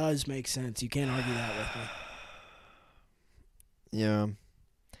injury. It does make sense. You can't argue that with me. Yeah.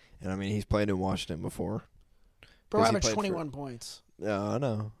 And, I mean, he's played in Washington before. Bro, 'Cause he averaged played 21 points. Yeah, I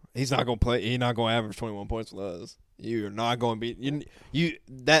know. He's not going to play. He's not going to average 21 points with us. You're not going to be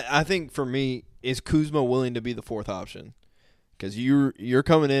that I think for me is Kuzma willing to be the 4th option. Because you're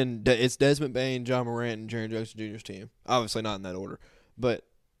coming in, it's Desmond Bane, John Morant, and Jaren Jackson Jr.'s team. Obviously not in that order, but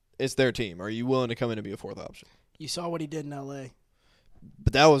it's their team. Are you willing to come in and be a 4th option? You saw what he did in L.A.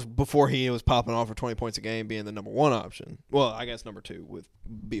 But that was before he was popping off for 20 points a game, being the number 1 option. Well, I guess number 2 with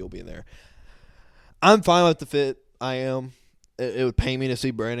Beal being there. I'm fine with the fit. I am. It would pain me to see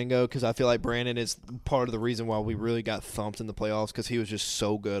Brandon go because I feel like Brandon is part of the reason why we really got thumped in the playoffs because he was just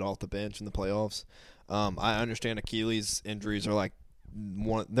so good off the bench in the playoffs. I understand Achilles injuries are like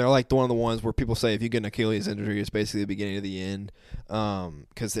they're like one of the ones where people say if you get an Achilles injury, it's basically the beginning of the end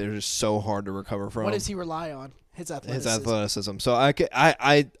because they're just so hard to recover from. What does he rely on? His athleticism. His athleticism. So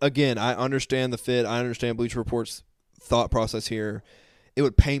I understand the fit. I understand Bleacher Report's thought process here. It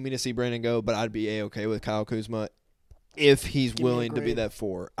would pain me to see Brandon go, but I'd be A-okay with Kyle Kuzma if he's willing to be that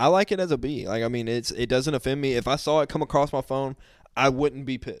 4. I like it as a B. Like I mean, it doesn't offend me. If I saw it come across my phone, I wouldn't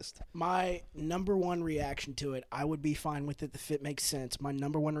be pissed. My number one reaction to it, I would be fine with it if it makes sense. My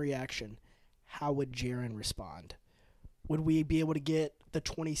number one reaction, how would Jaren respond? Would we be able to get the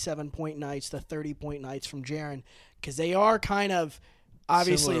 27-point nights, the 30-point nights from Jaren? Because they are kind of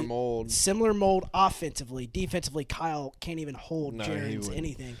obviously similar mold offensively. Defensively, Kyle can't even hold Jaren's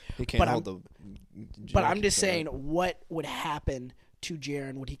anything. He can't hold the. But I'm just saying, what would happen to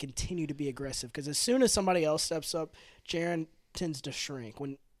Jaren? Would he continue to be aggressive? Because as soon as somebody else steps up, Jaren tends to shrink.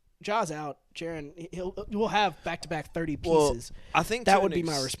 When Ja's out, Jaren will have back-to-back 30 pieces. Well, I think that would be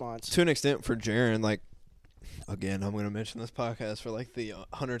my response. To an extent for Jaren, like, again, I'm going to mention this podcast for like the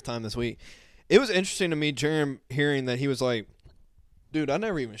 100th time this week. It was interesting to me, Jaren, hearing that he was like, dude, I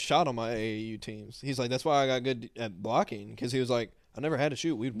never even shot on my AAU teams. He's like, that's why I got good at blocking because he was like, I never had to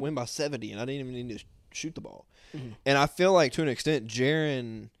shoot. We'd win by 70, and I didn't even need to shoot the ball. Mm-hmm. And I feel like to an extent,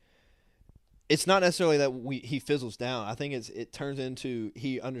 Jaren – it's not necessarily that he fizzles down. I think it turns into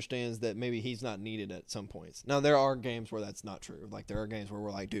he understands that maybe he's not needed at some points. Now, there are games where that's not true. Like, there are games where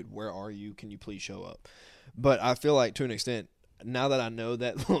we're like, dude, where are you? Can you please show up? But I feel like to an extent, now that I know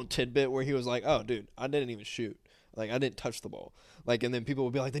that little tidbit where he was like, oh, dude, I didn't even shoot. Like, I didn't touch the ball. Like, and then people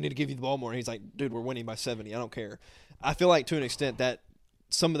would be like, they need to give you the ball more. And he's like, dude, we're winning by 70. I don't care. I feel like to an extent that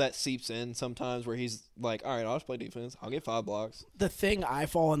some of that seeps in sometimes where he's like, all right, I'll just play defense. I'll get 5 blocks. The thing I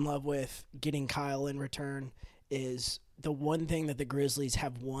fall in love with getting Kyle in return is the one thing that the Grizzlies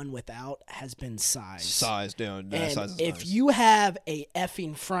have won without has been size. Size, dude. And size is if nice. you have a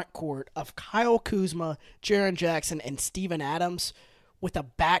effing front court of Kyle Kuzma, Jaren Jackson, and Steven Adams with a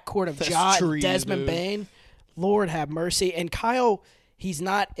backcourt of Ja and Desmond Bane, Lord have mercy. And Kyle, He's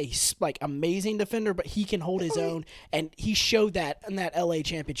not a amazing defender, but he can hold his own, and he showed that in that LA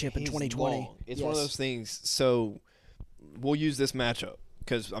championship in 2020. Long. It's one of those things. So we'll use this matchup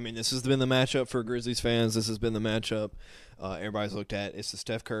because, I mean, this has been the matchup for Grizzlies fans. This has been the matchup everybody's looked at. It's the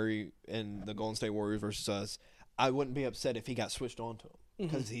Steph Curry and the Golden State Warriors versus us. I wouldn't be upset if he got switched on to him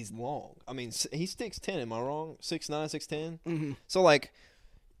because he's long. I mean, he's 6'10", am I wrong? 6'9", 6'10"? Mm-hmm. So,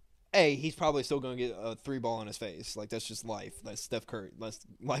 he's probably still going to get a 3-ball in his face. That's just life. That's Steph Curry. That's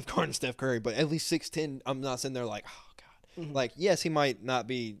lifeguard and Steph Curry. But at least 6'10", I'm not sitting there oh, God. Mm-hmm. Yes, he might not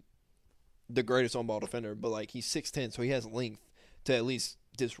be the greatest on-ball defender, but, he's 6'10", so he has length to at least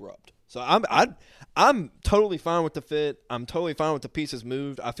disrupt. So I'm totally fine with the fit. I'm totally fine with the pieces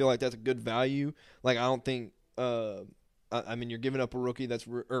moved. I feel like that's a good value. I don't think I mean, you're giving up a rookie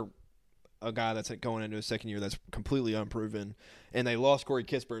or a guy that's going into his second year that's completely unproven, and they lost Corey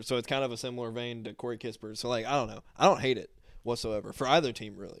Kispert, so it's kind of a similar vein to Corey Kispert. So, I don't know. I don't hate it whatsoever for either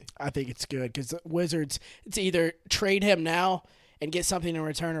team, really. I think it's good because the Wizards, it's either trade him now and get something in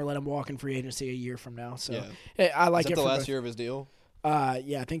return or let him walk in free agency a year from now. So, I like it. Is that the last year of his deal?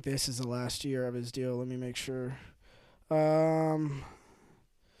 Yeah, I think this is the last year of his deal. Let me make sure. I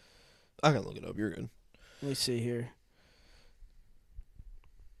can look it up. You're good. Let me see here.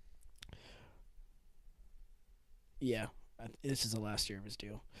 Yeah, this is the last year of his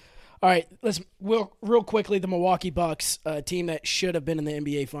deal. All right, real quickly, the Milwaukee Bucks, a team that should have been in the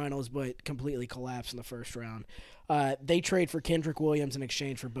NBA Finals but completely collapsed in the first round. They trade for Kendrick Williams in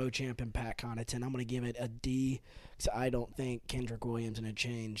exchange for Beauchamp and Pat Connaughton. I'm going to give it a D because I don't think Kendrick Williams in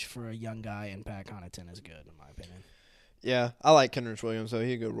exchange for a young guy and Pat Connaughton is good, in my opinion. Yeah, I like Kendrick Williams, so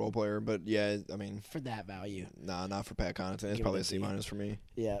he's a good role player. But, yeah, I mean. For that value. Nah, not for Pat Connaughton. It's probably a C- for me.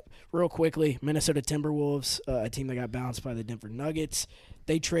 Yeah. Real quickly, Minnesota Timberwolves, a team that got bounced by the Denver Nuggets.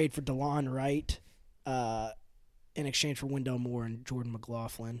 They trade for DeLon Wright in exchange for Wendell Moore and Jordan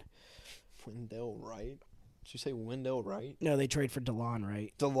McLaughlin. Wendell Wright? Did you say Wendell Wright? No, they trade for DeLon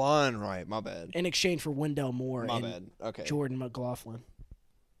Wright. DeLon Wright, my bad. In exchange for Wendell Moore Okay. Jordan McLaughlin.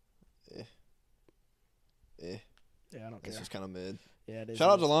 Yeah, I don't care. It's just kind of mid. Yeah, it is. Shout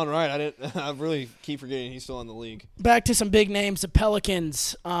out to DeLon Wright. I really keep forgetting he's still in the league. Back to some big names. The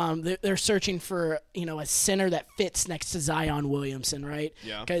Pelicans. They're searching for a center that fits next to Zion Williamson, right?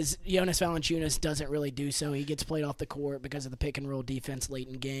 Yeah. Because Jonas Valanciunas doesn't really do so. He gets played off the court because of the pick and roll defense late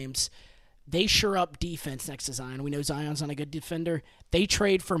in games. They shore up defense next to Zion. We know Zion's not a good defender. They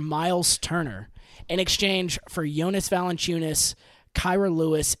trade for Miles Turner in exchange for Jonas Valanciunas, Kyra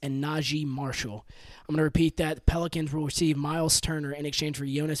Lewis, and Najee Marshall. I'm going to repeat that. The Pelicans will receive Miles Turner in exchange for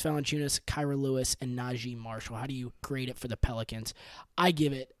Jonas Valanciunas, Kyra Lewis, and Najee Marshall. How do you grade it for the Pelicans? I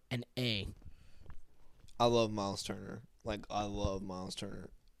give it an A. I love Miles Turner. I love Miles Turner.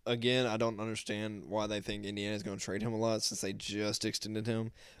 Again, I don't understand why they think Indiana's going to trade him a lot since they just extended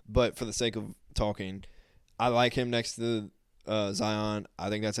him. But for the sake of talking, I like him next to Zion. I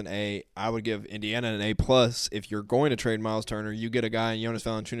think that's an A. I would give Indiana an A+. If you're going to trade Miles Turner, you get a guy in Jonas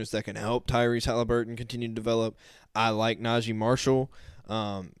Valanciunas that can help Tyrese Halliburton continue to develop. I like Najee Marshall,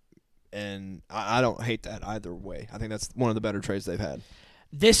 and I don't hate that either way. I think that's one of the better trades they've had.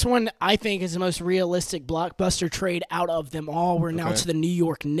 This one, I think, is the most realistic blockbuster trade out of them all. We're now to the New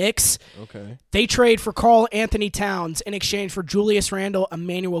York Knicks. Okay. They trade for Karl Anthony Towns in exchange for Julius Randle,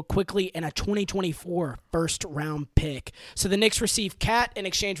 Emmanuel Quickley, and a 2024 first-round pick. So the Knicks receive Cat in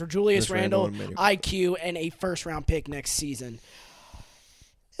exchange for Julius Randle, IQ, and a first-round pick next season.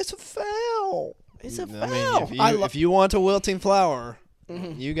 It's a foul. It's a foul. I mean, if you want a wilting flower,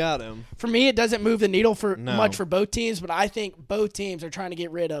 you got him. For me, it doesn't move the needle much for both teams, but I think both teams are trying to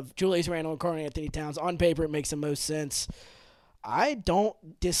get rid of Julius Randle and Karl Anthony Towns. On paper, it makes the most sense. I don't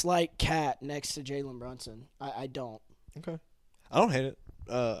dislike Cat next to Jalen Brunson. I don't. Okay. I don't hate it.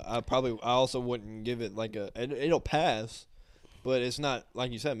 I also wouldn't give it it'll pass, but it's not,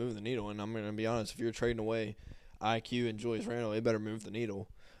 like you said, moving the needle. And I'm going to be honest, if you're trading away IQ and Julius Randle, it better move the needle.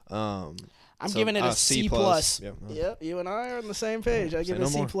 I'm giving it a C+. Yep, you and I are on the same page. I give it a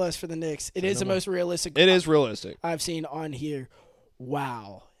C+ for the Knicks. It is the most realistic. It is realistic. I've seen on here.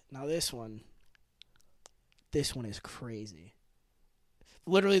 Wow. Now this one is crazy.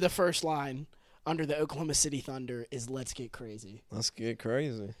 Literally the first line under the Oklahoma City Thunder is "Let's get crazy." Let's get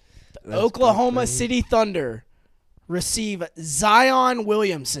crazy. The Oklahoma City Thunder receive Zion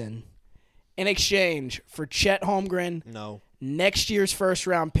Williamson in exchange for Chet Holmgren. No. Next year's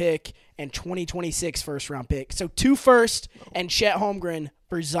first-round pick and 2026 first-round pick. So 2 first and Chet Holmgren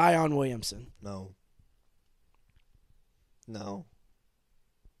for Zion Williamson. No.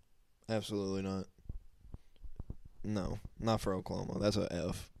 Absolutely not. No, not for Oklahoma. That's a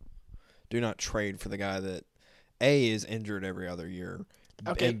F. Do not trade for the guy that A is injured every other year.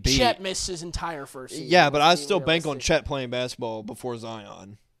 Okay, And B, Chet missed his entire first season. yeah, but I Let's be still bank on realistic. Chet playing basketball before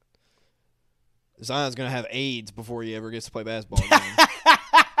Zion. Zion's going to have AIDS before he ever gets to play basketball again.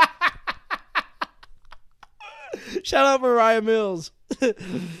 Shout out Mariah Mills.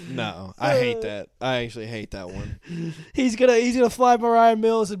 No, I hate that. I actually hate that one. He's gonna fly Mariah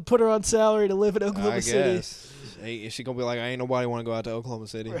Mills and put her on salary to live in Oklahoma I City. guess. Hey, is she going to be like, I ain't nobody want to go out to Oklahoma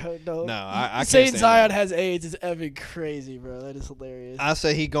City? No, No, I can't saying stand Zion that. has AIDS is effing crazy, bro. That is hilarious. I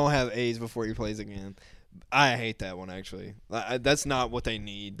say he going to have AIDS before he plays again. I hate that one, actually. That's not what they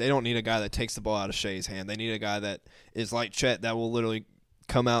need. They don't need a guy that takes the ball out of Shea's hand. They need a guy that is like Chet that will literally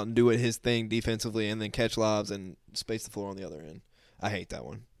come out and do it his thing defensively and then catch lobs and space the floor on the other end. I hate that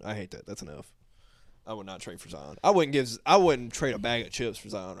one. I hate that. That's enough. I would not trade for Zion. I wouldn't trade a bag of chips for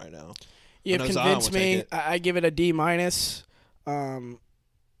Zion right now. You I have know Zion convinced will take me. it. I give it a D minus.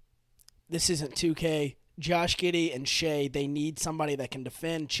 This isn't 2K. Josh Giddey and Shea, they need somebody that can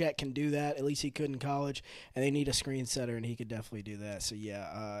defend. Chet can do that. At least he could in college. And they need a screen setter, and he could definitely do that. So,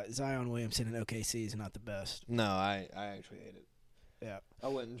 yeah, Zion Williamson in OKC is not the best. No, I actually hate it. Yeah. I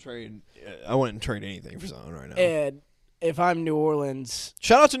wouldn't trade anything for Zion right now. And if I'm New Orleans,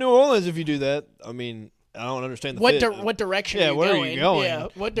 Shout out to New Orleans if you do that. I mean, I don't understand the what fit. what direction Yeah, are you where going? are you going? Yeah,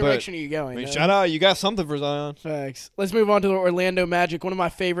 what But, direction are you going? I mean, though? shout out. You got something for Zion. Facts. Let's move on to the Orlando Magic. One of my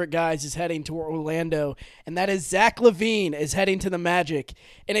favorite guys is heading to Orlando, and that is Zach LaVine is heading to the Magic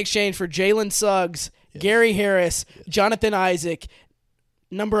in exchange for Jalen Suggs, Gary Harris, Jonathan Isaac,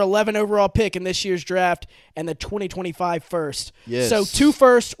 number 11 overall pick in this year's draft, and the 2025 first. Yes. So 2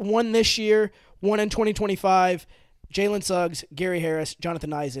 firsts, 1 this year, 1 in 2025. Jalen Suggs, Gary Harris,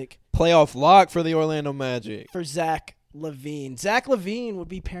 Jonathan Isaac Playoff lock for the Orlando Magic. for Zach LaVine. Zach LaVine would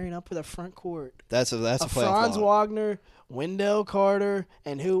be pairing up with a front court. That's a playoff Franz lock. Wagner, Wendell Carter,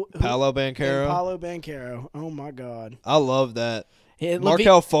 and who? Paolo Banchero. And Paolo Banchero. Oh, my God. I love that. Yeah,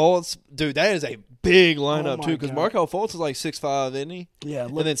 Markel Fultz, dude, that is a big lineup my too. Because God. Markel Fultz is like 6'5", isn't he? Yeah,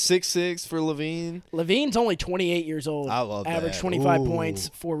 And then 6'6" for Levine. LaVine's only 28 years old. I love Average that. 25 Ooh. points,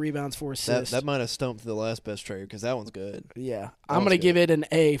 4 rebounds, 4 That assists. that might have stumped the last best trade because that one's good. Yeah. That I'm was going to good. give it an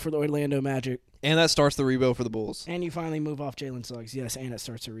A for the Orlando Magic. And that starts the rebuild for the Bulls. And you finally move off Jalen Suggs. Yes, and it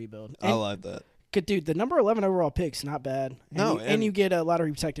starts a rebuild. I And, love that. good dude, the number 11 overall pick's not bad. And No, and and- you get a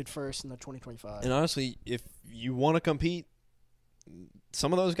lottery protected first in the 2025. And honestly, if you want to compete,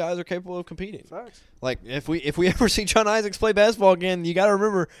 some of those guys are capable of competing. Facts. Like if we ever see John Isaacs play basketball again, you got to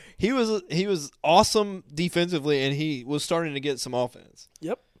remember he was awesome defensively and he was starting to get some offense.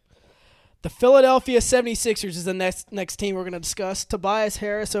 Yep. The Philadelphia 76ers is the next team we're going to discuss. Tobias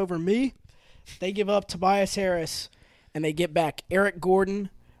Harris over me. They give up Tobias Harris, and they get back Eric Gordon,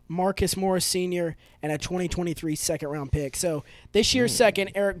 Marcus Morris Sr., and a 2023 second-round pick. So this year's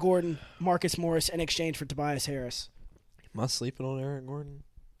second, Eric Gordon, Marcus Morris in exchange for Tobias Harris. Am I sleeping on Eric Gordon?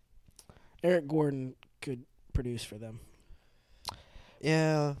 Eric Gordon could produce for them.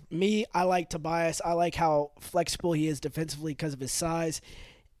 Yeah. Me, I like Tobias. I like how flexible he is defensively because of his size.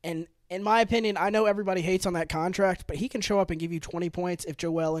 And in my opinion, I know everybody hates on that contract, but he can show up and give you 20 points if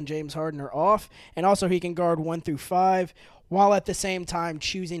Joel and James Harden are off. And also he can guard 1 through 5 while at the same time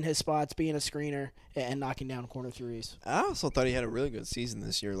choosing his spots, being a screener, and knocking down corner threes. I also thought he had a really good season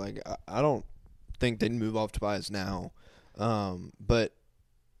this year. Like I don't think they'd move off Tobias now. But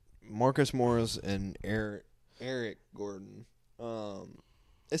Marcus Morris and Eric Gordon,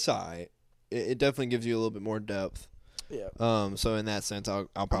 it's all right. It definitely gives you a little bit more depth. Yeah. So in that sense, I'll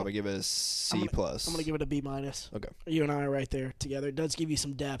probably give it a C plus. I'm going to give it a B minus. Okay. You and I are right there together. It does give you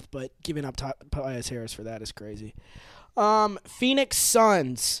some depth, but giving up Tobias Harris for that is crazy. Phoenix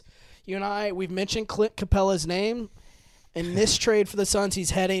Suns. You and I, we've mentioned Clint Capella's name. In this trade for the Suns,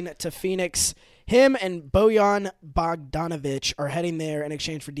 he's heading to Phoenix. Him and Bojan Bogdanovic are heading there in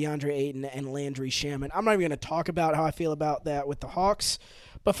exchange for DeAndre Ayton and Landry Shamet. I'm not even going to talk about how I feel about that with the Hawks.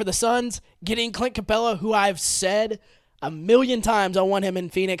 But for the Suns, getting Clint Capella, who I've said a million times I want him in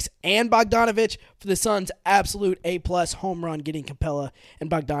Phoenix, and Bogdanovic for the Suns, absolute A-plus home run getting Capella and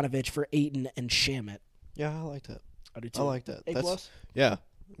Bogdanovic for Ayton and Shamet. Yeah, I like that. I do too. I like that. A-plus? Yeah.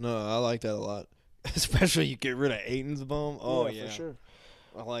 No, I like that a lot. Especially you get rid of Ayton's bum. Oh, yeah. for sure.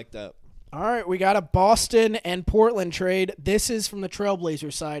 I like that. All right, we got a Boston and Portland trade. This is from the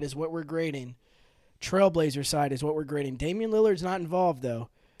Trailblazer side is what we're grading. Trailblazer side is what we're grading. Damian Lillard's not involved, though.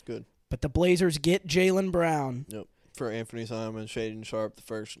 Good. But the Blazers get Jaylen Brown. Yep. For Anthony Simon, Shaden Sharp, the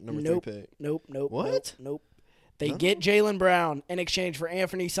first number Nope. 3 pick. Nope. What? Nope. They No? get Jaylen Brown in exchange for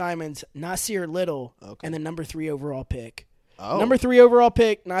Anthony Simons, Nasir Little, Okay. and the number 3 overall pick. Oh. Number 3 overall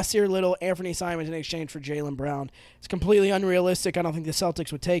pick, Nasir Little, Anthony Simons in exchange for Jaylen Brown. It's completely unrealistic. I don't think the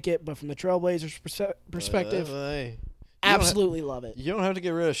Celtics would take it, but from the Trailblazers' perspective, Hey. absolutely love it. You don't have to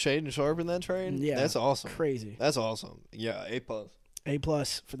get rid of Shaden Sharp in that trade? Yeah, That's awesome. Crazy. That's awesome. Yeah, A+. A+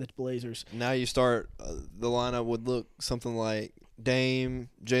 for the Blazers. Now you start, the lineup would look something like Dame,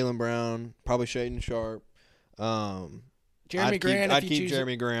 Jaylen Brown, probably Shaden Sharp. Jeremy Grant. I'd if you keep choose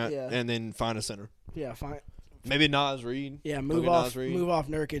Jeremy Grant yeah. and then find a center. Yeah, fine. Maybe Nas Reed. Yeah, move off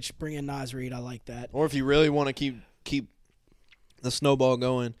Nurkic, bring in Nas Reed. I like that. Or if you really want to keep the snowball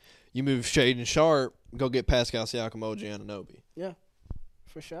going, you move Shaden Sharp, go get Pascal Siakam, OG Anunoby. Yeah,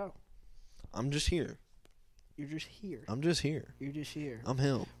 for sure. I'm just here. You're just here. I'm just here. You're just here. I'm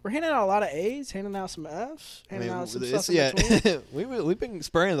him. We're handing out a lot of A's, handing out some F's, handing out some stuff in yeah, between. we've been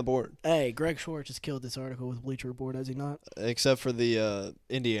spraying the board. Hey, Greg Schwartz just killed this article with Bleacher Report, has he not? Except for the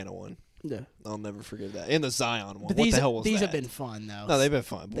Indiana one. Yeah. I'll never forget that. And the Zion one. But what these, the hell was these that? have been fun, though. No, they've been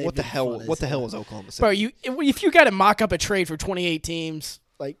fun. But They've what the been hell? fun What the as hell hell. was Oklahoma City? Bro, if you got to mock up a trade for 28 teams,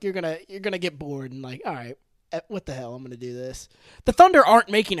 like you're gonna get bored and like, all right, what the hell? I'm gonna do this. The Thunder aren't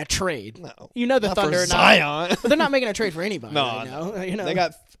making a trade. No, you know the not Thunder for are Zion. not. But they're not making a trade for anybody. No, right now. You know? They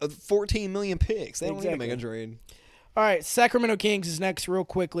got 14 million picks. They don't need to Exactly. make a trade. All right, Sacramento Kings is next. Real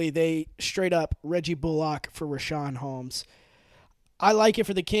quickly, they straight up Reggie Bullock for Rashawn Holmes. I like it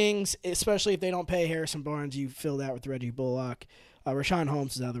for the Kings, especially if they don't pay Harrison Barnes. You fill that with Reggie Bullock. Rashawn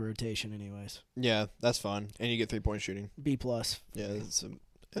Holmes is out of the rotation, anyways. Yeah, that's fun. And you get 3-point shooting. B+. Yeah,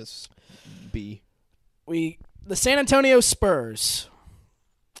 it's B. The San Antonio Spurs.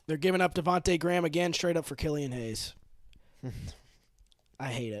 They're giving up Devontae Graham again, straight up for Killian Hayes. I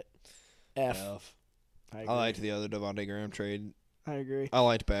hate it. F. I liked the other Devontae Graham trade. I agree. I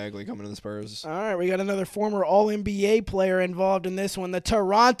liked Bagley coming to the Spurs. All right, we got another former All-NBA player involved in this one. The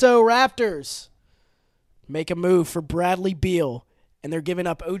Toronto Raptors make a move for Bradley Beal, and they're giving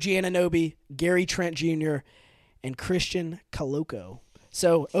up OG Anunoby, Gary Trent Jr., and Christian Koloko.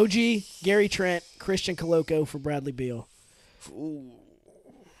 So, OG, Gary Trent, Christian Koloko for Bradley Beal. Ooh,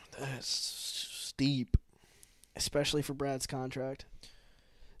 that's steep. Especially for Brad's contract.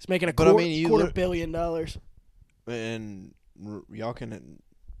 He's making a But, $250 million. And y'all can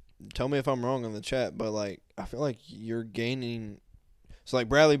tell me if I'm wrong in the chat, but like I feel like you're gaining. So like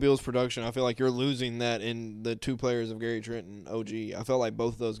Bradley Beal's production, I feel like you're losing that in the two players of Gary Trent and OG. I felt like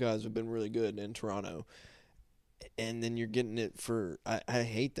both of those guys have been really good in Toronto, and then you're getting it for. I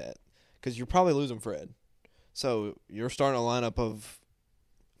hate that because you're probably losing Fred. So you're starting a lineup of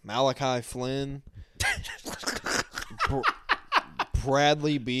Malachi Flynn,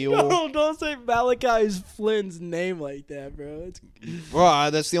 Bradley Beal. No, don't say Malachi Flynn's name like that, bro.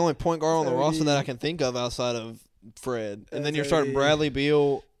 Well, that's the only point guard on the roster that I can think of outside of Fred. And then you're starting Bradley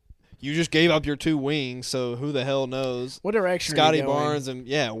Beal. You just gave up your two wings, so who the hell knows? What direction Scotty are you going? Barnes, and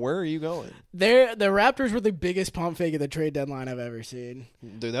where are you going? The Raptors were the biggest pump fake of the trade deadline I've ever seen.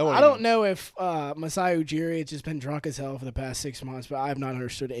 Dude, that I don't know if Masai Ujiri has just been drunk as hell for the past 6 months, but I've not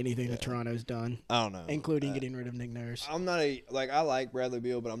understood anything that Toronto's done, I don't know. including getting rid of Nick Nurse. I'm not I like Bradley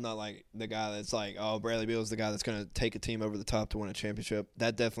Beal, but I'm not like the guy that's like, oh, Bradley Beal is the guy that's going to take a team over the top to win a championship.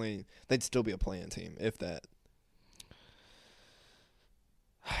 That definitely, they'd still be a playing team, if that.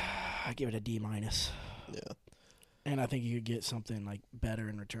 I give it a D-. Yeah. And I think you could get something like better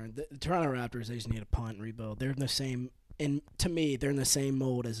in return. The Toronto Raptors, they just need a punt and rebuild. They're in the same, and to me, they're in the same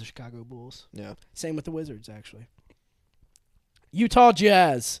mold as the Chicago Bulls. Yeah. Same with the Wizards, actually. Utah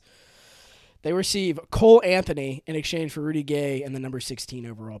Jazz. They receive Cole Anthony in exchange for Rudy Gay and the number 16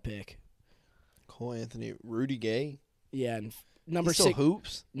 overall pick. Cole Anthony, Rudy Gay. Yeah, and He still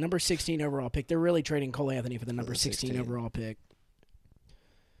hoops. number 16 overall pick. They're really trading Cole Anthony for the number the 16 16. overall pick.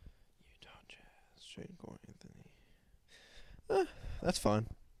 Utah Jazz, trading Cole Anthony. That's fine.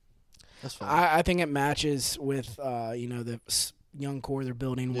 That's fine. I think it matches with the young core they're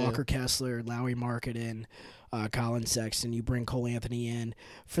building. Yeah. Walker Kessler, Lowry Marketing, Colin Sexton. You bring Cole Anthony in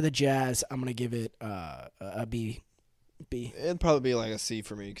for the Jazz. I'm gonna give it a B. It'd probably be like a C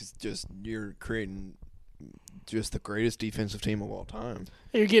for me because just you're creating just the greatest defensive team of all time.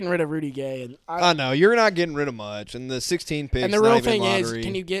 You're getting rid of Rudy Gay, and I know you're not getting rid of much, and the 16 picks. and the not real even thing lottery. is,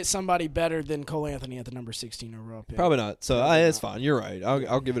 can you get somebody better than Cole Anthony at the number 16 overall pick? Probably not. So Probably it's not. fine. You're right.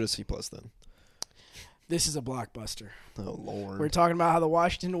 I'll give it a C plus then. This is a blockbuster. Oh Lord. We're talking about how the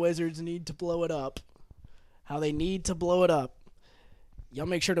Washington Wizards need to blow it up. How they need to blow it up. Y'all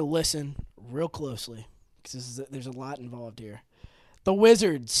make sure to listen real closely because there's a lot involved here. The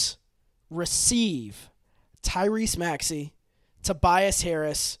Wizards receive Tyrese Maxey, Tobias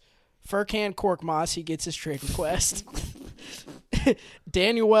Harris, Furkan Korkmaz, he gets his trade request,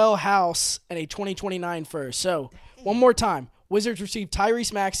 Daniel House, and a 2029 first. So One more time. Wizards received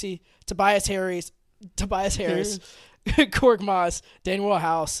Tyrese Maxey, Tobias Harris, Cork Moss, Daniel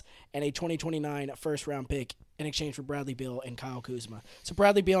House, and a 2029 first-round pick in exchange for Bradley Beal and Kyle Kuzma. So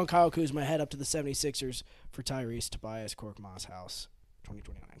Bradley Beal and Kyle Kuzma head up to the 76ers for Tyrese, Tobias, Cork Moss, House,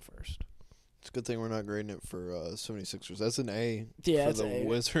 2029 first. It's a good thing we're not grading it for 76ers. That's an A Yeah, for it's the A.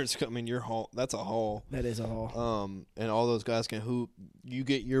 Wizards. I mean, that's a haul. That is a haul. And all those guys can hoop. You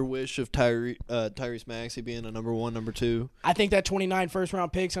get your wish of Tyrese Maxey being a number 1, number 2. I think that 29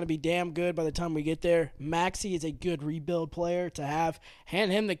 first-round pick is going to be damn good by the time we get there. Maxey is a good rebuild player to have.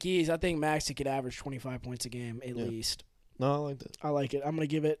 Hand him the keys. I think Maxey could average 25 points a game at least. No, I like that. I like it. I'm going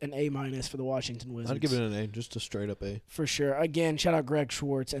to give it an A- for the Washington Wizards. I'd give it an A, just a straight up A. For sure. Again, shout out Greg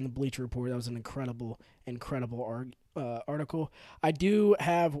Schwartz and the Bleacher Report. That was an incredible article. I do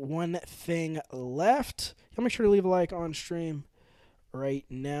have one thing left. I'll make sure to leave a like on stream right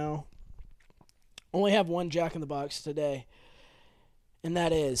now. Only have one Jack in the Box today, and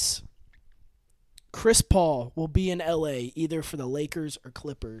that is Chris Paul will be in LA either for the Lakers or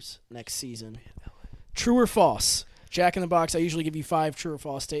Clippers next season. True or false? Jack in the Box, I usually give you 5 true or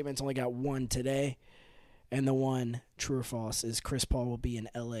false statements. Only got one today. And the one true or false is Chris Paul will be in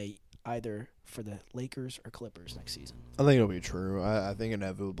LA either for the Lakers or Clippers next season. I think it'll be true. I think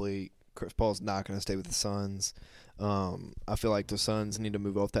inevitably Chris Paul's not going to stay with the Suns. I feel like the Suns need to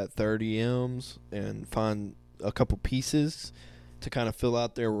move off that 30 M's and find a couple pieces to kind of fill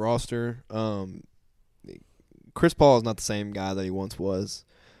out their roster. Chris Paul is not the same guy that he once was.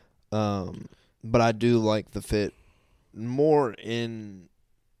 But I do like the fit more in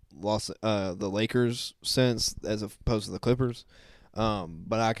the Lakers sense as opposed to the Clippers.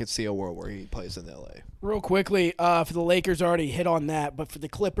 But I could see a world where he plays in L.A. Real quickly, for the Lakers, I already hit on that. But for the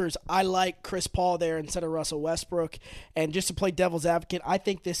Clippers, I like Chris Paul there instead of Russell Westbrook. And just to play devil's advocate, I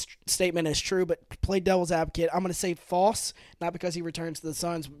think this statement is true. But to play devil's advocate, I'm going to say false, not because he returns to the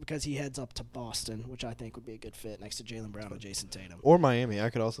Suns, but because he heads up to Boston, which I think would be a good fit next to Jaylen Brown and Jason Tatum. Or Miami.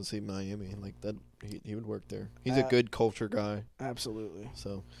 I could also see Miami. Like that, he would work there. He's a good culture guy. Absolutely.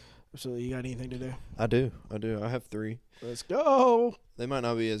 So you got anything to do? I do. I have 3. Let's go. They might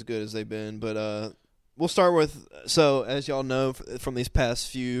not be as good as they've been, but we'll start with, so as y'all know from these past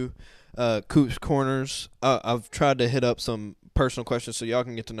few Coop's Corners, I've tried to hit up some personal questions so y'all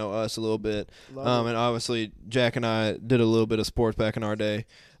can get to know us a little bit. And obviously Jack and I did a little bit of sports back in our day.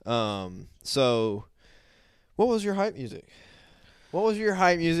 So what was your hype music?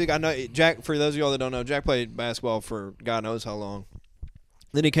 I know Jack, for those of y'all that don't know, Jack played basketball for God knows how long.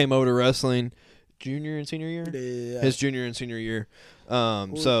 Then he came over to wrestling junior and senior year? Yeah. His junior and senior year.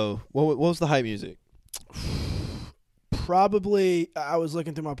 So what was the hype music? Probably, I was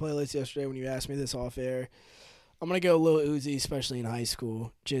looking through my playlist yesterday when you asked me this off air. I'm going to go Lil Uzi, especially in high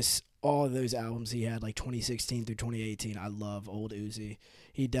school. Just all of those albums he had, like 2016 through 2018. I love old Uzi.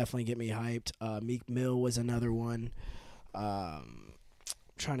 He definitely get me hyped. Meek Mill was another one.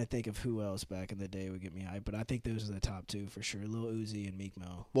 Trying to think of who else back in the day would get me hyped, but I think those are the top 2 for sure. Lil Uzi and Meek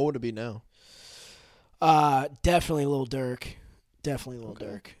Mill. What would it be now? Definitely Lil Durk.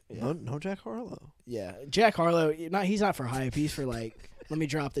 Durk. Yeah. No Jack Harlow. Yeah, Jack Harlow. He's not for hype. He's for like, let me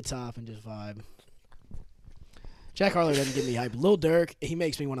drop the top and just vibe. Jack Harlow doesn't get me hype. Lil Durk, he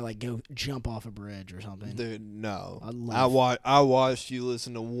makes me want to like go jump off a bridge or something. Dude, no. I watched you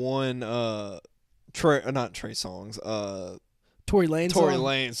listen to one not Trey Songz. Tory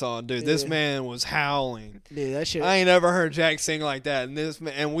Lanez song, dude. Yeah. This man was howling. Dude, that shit. I ain't ever heard Jack sing like that.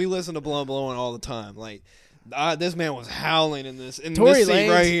 And we listen to Blowin' all the time. Like, this man was howling in this seat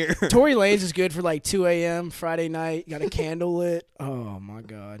right here. Tory Lanez is good for like 2 a.m. Friday night. Got a candle lit. Oh my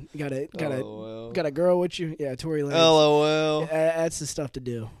God. Got a girl with you. Yeah, Tory Lanez. LOL. That's the stuff to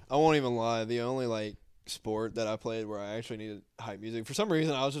do. I won't even lie. The only like sport that I played where I actually needed hype music, for some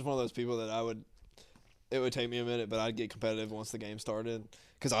reason, I was just one of those people that it would take me a minute, but I'd get competitive once the game started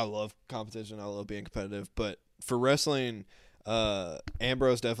because I love competition. I love being competitive. But for wrestling,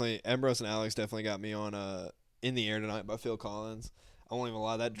 Ambrose and Alex definitely got me on In the Air Tonight by Phil Collins. I won't even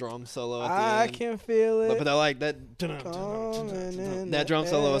lie, that drum solo at the end. I can feel it. But I like that. That drum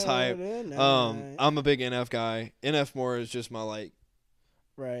solo is hype. I'm a big NF guy. NF more is just my like,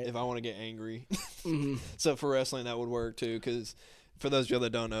 right. If I want to get angry. Mm-hmm. So for wrestling, that would work too because for those of you that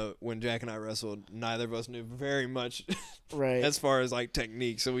don't know, when Jack and I wrestled, neither of us knew very much right. as far as like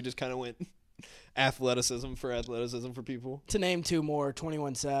technique. So we just kind of went athleticism for people. To name 2 more,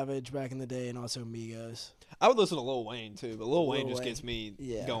 21 Savage back in the day and also Migos. I would listen to Lil Wayne too, but Lil Wayne just gets me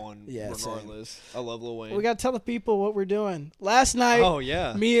going regardless. Same. I love Lil Wayne. We got to tell the people what we're doing. Last night,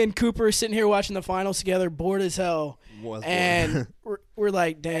 me and Cooper sitting here watching the finals together, bored as hell. And we're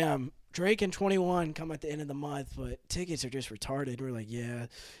like, damn. Drake and 21 come at the end of the month, but tickets are just retarded. We're like, yeah,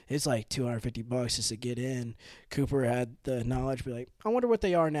 it's like $250 just to get in. Cooper had the knowledge, be like, I wonder what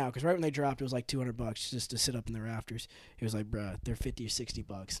they are now, because right when they dropped, it was like $200 just to sit up in the rafters. He was like, bruh, they're $50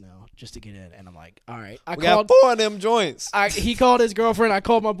 or $60 now just to get in. And I'm like, all right. We got 4 of them joints. He called his girlfriend. I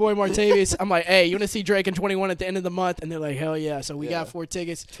called my boy Martavius. I'm like, hey, you want to see Drake and 21 at the end of the month? And they're like, hell yeah. So we got 4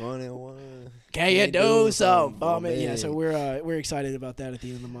 tickets. 21. Can you do something? Yeah, so we're excited about that at the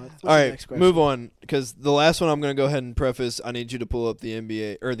end of the month. What's all the right, next question? move on, because the last one I'm going to go ahead and preface. I need you to pull up the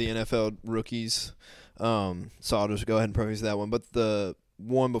NBA or the NFL rookies. So I'll just go ahead and preface that one. But the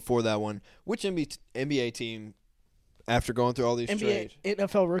one before that one, which NBA team, after going through all these trades,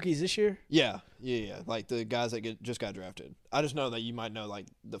 NFL rookies this year? Yeah, like the guys that just got drafted. I just know that you might know like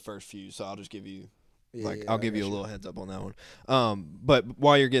the first few, so I'll just give you I'll give you a little heads up on that one. But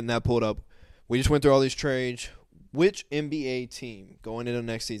while you're getting that pulled up, we just went through all these trades. Which NBA team going into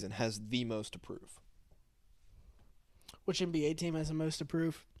next season has the most to prove? Which NBA team has the most to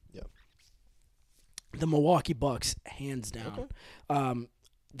prove? Yeah. The Milwaukee Bucks, hands down. Okay.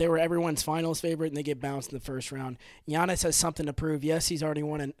 They were everyone's finals favorite, and they get bounced in the first round. Giannis has something to prove. Yes, he's already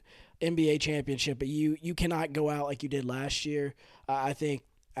won an NBA championship, but you cannot go out like you did last year. I think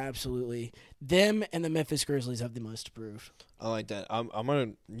absolutely them and the Memphis Grizzlies have the most to prove. I like that. I'm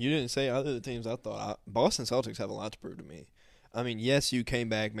gonna. You didn't say other teams. I thought Boston Celtics have a lot to prove to me. I mean, yes, you came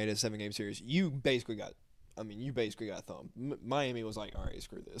back, made it a 7-game series. You basically got thumped. Miami was like, all right,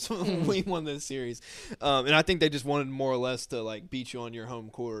 screw this. We won this series, and I think they just wanted more or less to like beat you on your home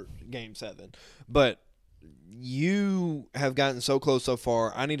court, Game 7. But you have gotten so close so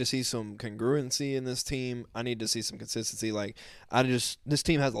far. I need to see some congruency in this team. I need to see some consistency. Like this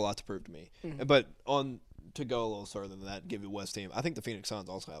team has a lot to prove to me. Mm-hmm. But to go a little further than that, give you West team. I think the Phoenix Suns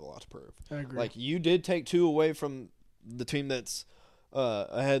also have a lot to prove. I agree. Like you did take 2 away from the team that's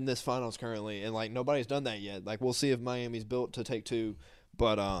ahead in this finals currently, and like nobody's done that yet. Like we'll see if Miami's built to take 2,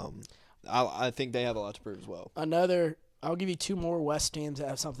 but I think they have a lot to prove as well. I'll give you 2 more West teams that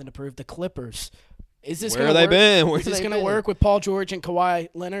have something to prove. The Clippers. Is this Where have they been? Is this going to work with Paul George and Kawhi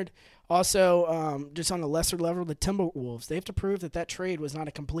Leonard? Also, just on a lesser level, the Timberwolves. They have to prove that trade was not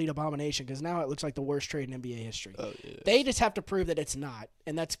a complete abomination, because now it looks like the worst trade in NBA history. Oh, yeah. They just have to prove that it's not,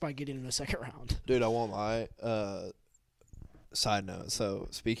 and that's by getting in the second round. Dude, I won't lie. Side note. So,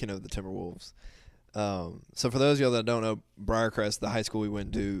 speaking of the Timberwolves, so for those of y'all that don't know, Briarcrest, the high school we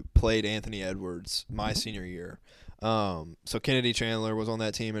went to, played Anthony Edwards my senior year. So Kennedy Chandler was on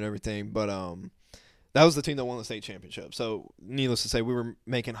that team and everything, but that was the team that won the state championship. So, needless to say, we were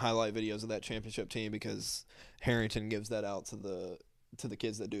making highlight videos of that championship team because Harrington gives that out to the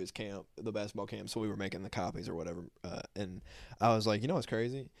kids that do his camp, the basketball camp. So we were making the copies or whatever. And I was like, you know what's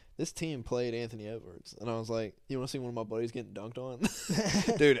crazy? This team played Anthony Edwards. And I was like, you want to see one of my buddies getting dunked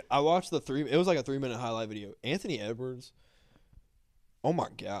on? Dude, I watched it was like a 3-minute highlight video. Anthony Edwards, oh my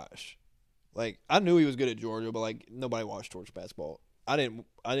gosh. Like, I knew he was good at Georgia, but like nobody watched Georgia basketball. I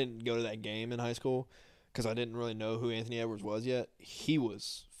didn't go to that game in high school because I didn't really know who Anthony Edwards was yet. He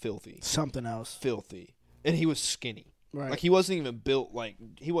was filthy. Something else. Filthy. And he was skinny. Right. Like, he wasn't even built, like,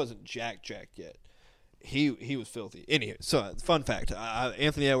 he wasn't jacked yet. He was filthy. Anyway, so, fun fact.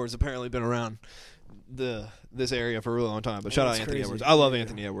 Anthony Edwards apparently been around this area for a really long time. But shout out Anthony Edwards. I love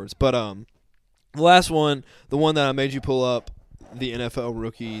Anthony Edwards. But the last one, the one that I made you pull up, the NFL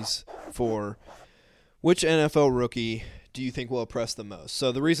rookies for which NFL rookie do you think will impress the most?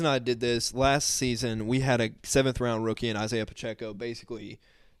 So the reason I did this, last season we had a 7th-round rookie in Isaiah Pacheco basically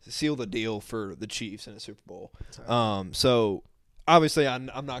seal the deal for the Chiefs in a Super Bowl. So obviously I'm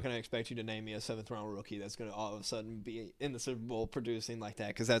not going to expect you to name me a 7th-round rookie that's going to all of a sudden be in the Super Bowl producing like that,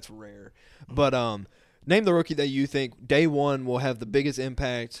 because that's rare. But name the rookie that you think day one will have the biggest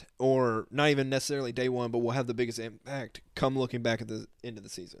impact, or not even necessarily day one, but will have the biggest impact come looking back at the end of the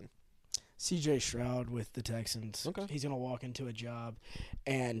season. C.J. Stroud with the Texans. Okay. He's going to walk into a job,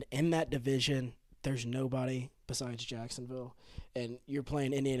 and in that division, there's nobody besides Jacksonville. And you're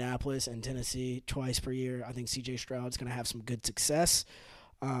playing Indianapolis and Tennessee twice per year. I think C.J. Stroud's going to have some good success.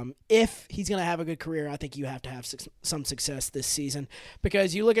 If he's going to have a good career, I think you have to have some success this season,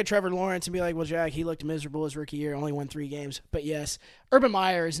 because you look at Trevor Lawrence and be like, well, Jack, he looked miserable his rookie year, only won 3 games. But yes, Urban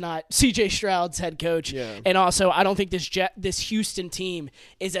Meyer is not C.J. Stroud's head coach. Yeah. And also, I don't think this Houston team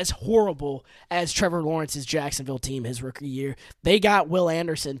is as horrible as Trevor Lawrence's Jacksonville team his rookie year. They got Will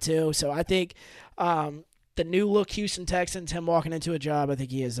Anderson too. So I think the new look Houston Texans, him walking into a job, I think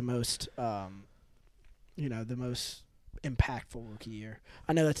he is the most, the most impactful rookie year.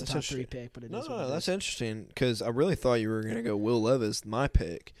 I know that's a top 3 pick, but it is. No, that's interesting, because I really thought you were going to go Will Levis, my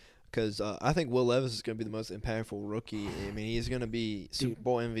pick, because I think Will Levis is going to be the most impactful rookie. I mean, he's going to be Super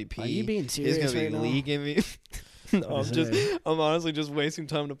Bowl MVP. Are you being serious He's going to be right now? league MVP. No, I'm honestly just wasting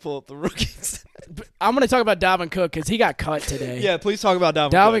time to pull up the rookies. I'm going to talk about Dalvin Cook because he got cut today. Yeah, please talk about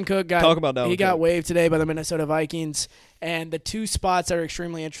Dalvin Dalvin Cook got got waived today by the Minnesota Vikings. And the two spots that are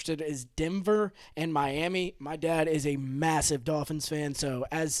extremely interested is Denver and Miami. My dad is a massive Dolphins fan, so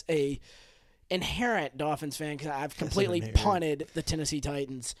as a inherent Dolphins fan, because I've completely punted the Tennessee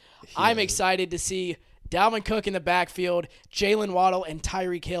Titans, I'm excited to see Dalvin Cook in the backfield, Jalen Waddle and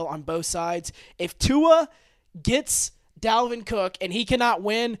Tyreek Hill on both sides. If Tua gets Dalvin Cook and he cannot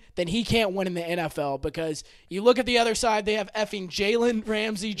win, then he can't win in the NFL, because you look at the other side, they have effing Jalen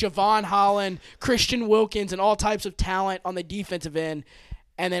Ramsey, Javon Holland, Christian Wilkins, and all types of talent on the defensive end.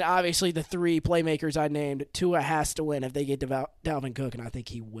 And then obviously the three playmakers I named, Tua has to win if they get Dalvin Cook, and I think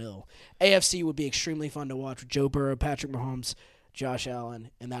he will. AFC would be extremely fun to watch with Joe Burrow, Patrick Mahomes, Josh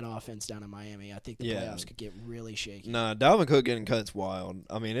Allen, and that offense down in Miami. I think the playoffs could get really shaky. Nah, Dalvin Cook getting cut's wild.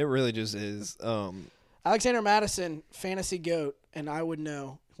 I mean, it really just is. Alexander Madison, fantasy GOAT, and I would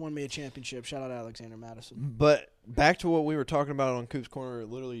know, won me a championship. Shout out Alexander Madison. But back to what we were talking about on Coop's Corner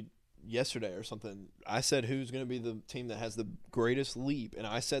literally yesterday or something. I said who's going to be the team that has the greatest leap, and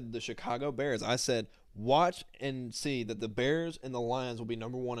I said the Chicago Bears. I said watch and see that the Bears and the Lions will be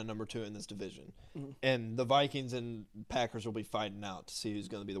number 1 and number 2 in this division. Mm-hmm. And the Vikings and Packers will be fighting out to see who's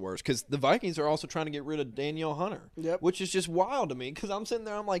going to be the worst. Because the Vikings are also trying to get rid of Danielle Hunter, which is just wild to me. Because I'm sitting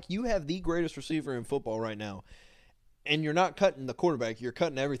there, I'm like, you have the greatest receiver in football right now. And you're not cutting the quarterback. You're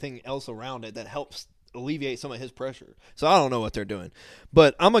cutting everything else around it that helps alleviate some of his pressure. So I don't know what they're doing.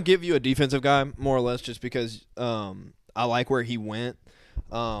 But I'm going to give you a defensive guy, more or less, just because I like where he went.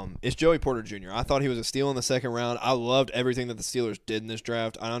 It's Joey Porter Jr. I thought he was a steal in the second round. I loved everything that the Steelers did in this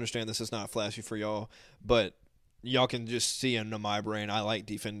draft. I understand this is not flashy for y'all, but y'all can just see into my brain. I like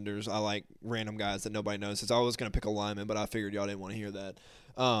defenders. I like random guys that nobody knows. I was going to pick a lineman, but I figured y'all didn't want to hear that.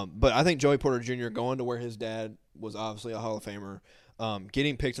 But I think Joey Porter Jr. going to where his dad was obviously a Hall of Famer,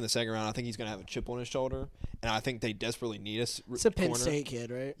 getting picked in the second round, I think he's going to have a chip on his shoulder, and I think they desperately need a corner. It's a Penn State kid,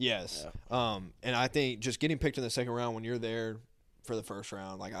 right? Yes. Yeah. And I think just getting picked in the second round when you're there for the first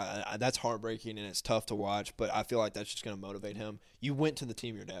round, like that's heartbreaking and it's tough to watch, but I feel like that's just going to motivate him. You went to the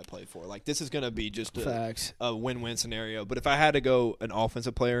team your dad played for. Like, this is going to be just a win-win scenario. But if I had to go an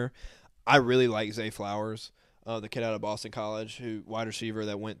offensive player, I really like Zay Flowers, the kid out of Boston College, who wide receiver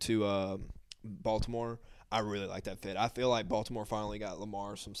that went to Baltimore. I really like that fit. I feel like Baltimore finally got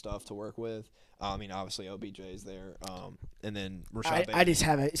Lamar some stuff to work with. I mean, obviously OBJ's there, and then Rashad Bateman. I just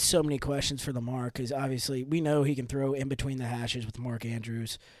have so many questions for Lamar, because obviously we know he can throw in between the hashes with Mark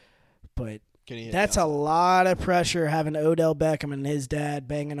Andrews, but that's a lot of pressure having Odell Beckham and his dad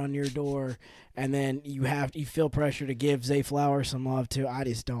banging on your door, and then you feel pressure to give Zay Flowers some love too. I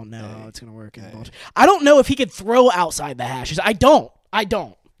just don't know how it's going to work in Baltimore. I don't know if he could throw outside the hashes. I don't. I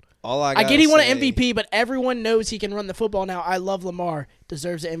get he won an MVP, but everyone knows he can run the football now. I love Lamar.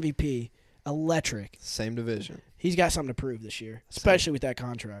 Deserves an MVP. Electric. Same division. He's got something to prove this year, especially with that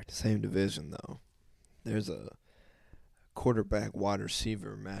contract. Same division, though. There's a quarterback wide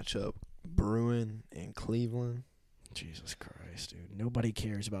receiver matchup, Bruin and Cleveland. Jesus Christ, dude. Nobody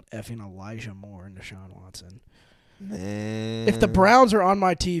cares about effing Elijah Moore and Deshaun Watson. Man. If the Browns are on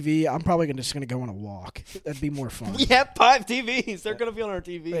my TV, I'm probably just going to go on a walk. That'd be more fun. We have 5 TVs. They're going to be on our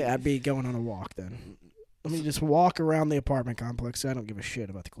TV. Yeah, I'd be going on a walk then. Let me just walk around the apartment complex. I don't give a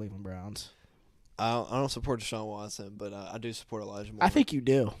shit about the Cleveland Browns. I don't support Deshaun Watson, but I do support Elijah Moore. I think you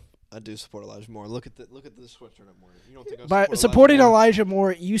do. I do support Elijah Moore. Look at the sweatshirt I'm wearing. You don't think I By supporting Elijah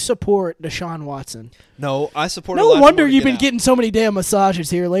Moore, you support Deshaun Watson. No, I support No Elijah wonder Moore you've been getting so many damn massages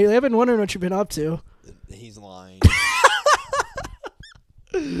here lately. I've been wondering what you've been up to. He's lying.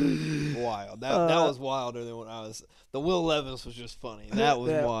 Wild. That was wilder than when I was. The Will Levis was just funny. That was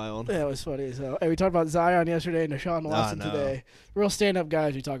wild. That was funny as hell. Hey, we talked about Zion yesterday and Deshaun Watson today. Real stand-up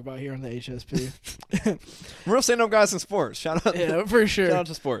guys we talk about here on the HSP. Real stand-up guys in sports. Shout out. Yeah, for sure. Shout out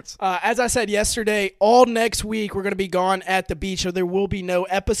to sports. As I said yesterday, all next week we're going to be gone at the beach, so there will be no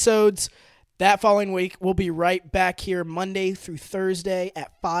episodes. That following week, we'll be right back here Monday through Thursday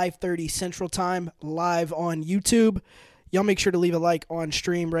at 5:30 Central Time, live on YouTube. Y'all make sure to leave a like on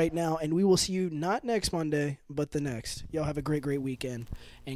stream right now, and we will see you not next Monday, but the next. Y'all have a great, great weekend. And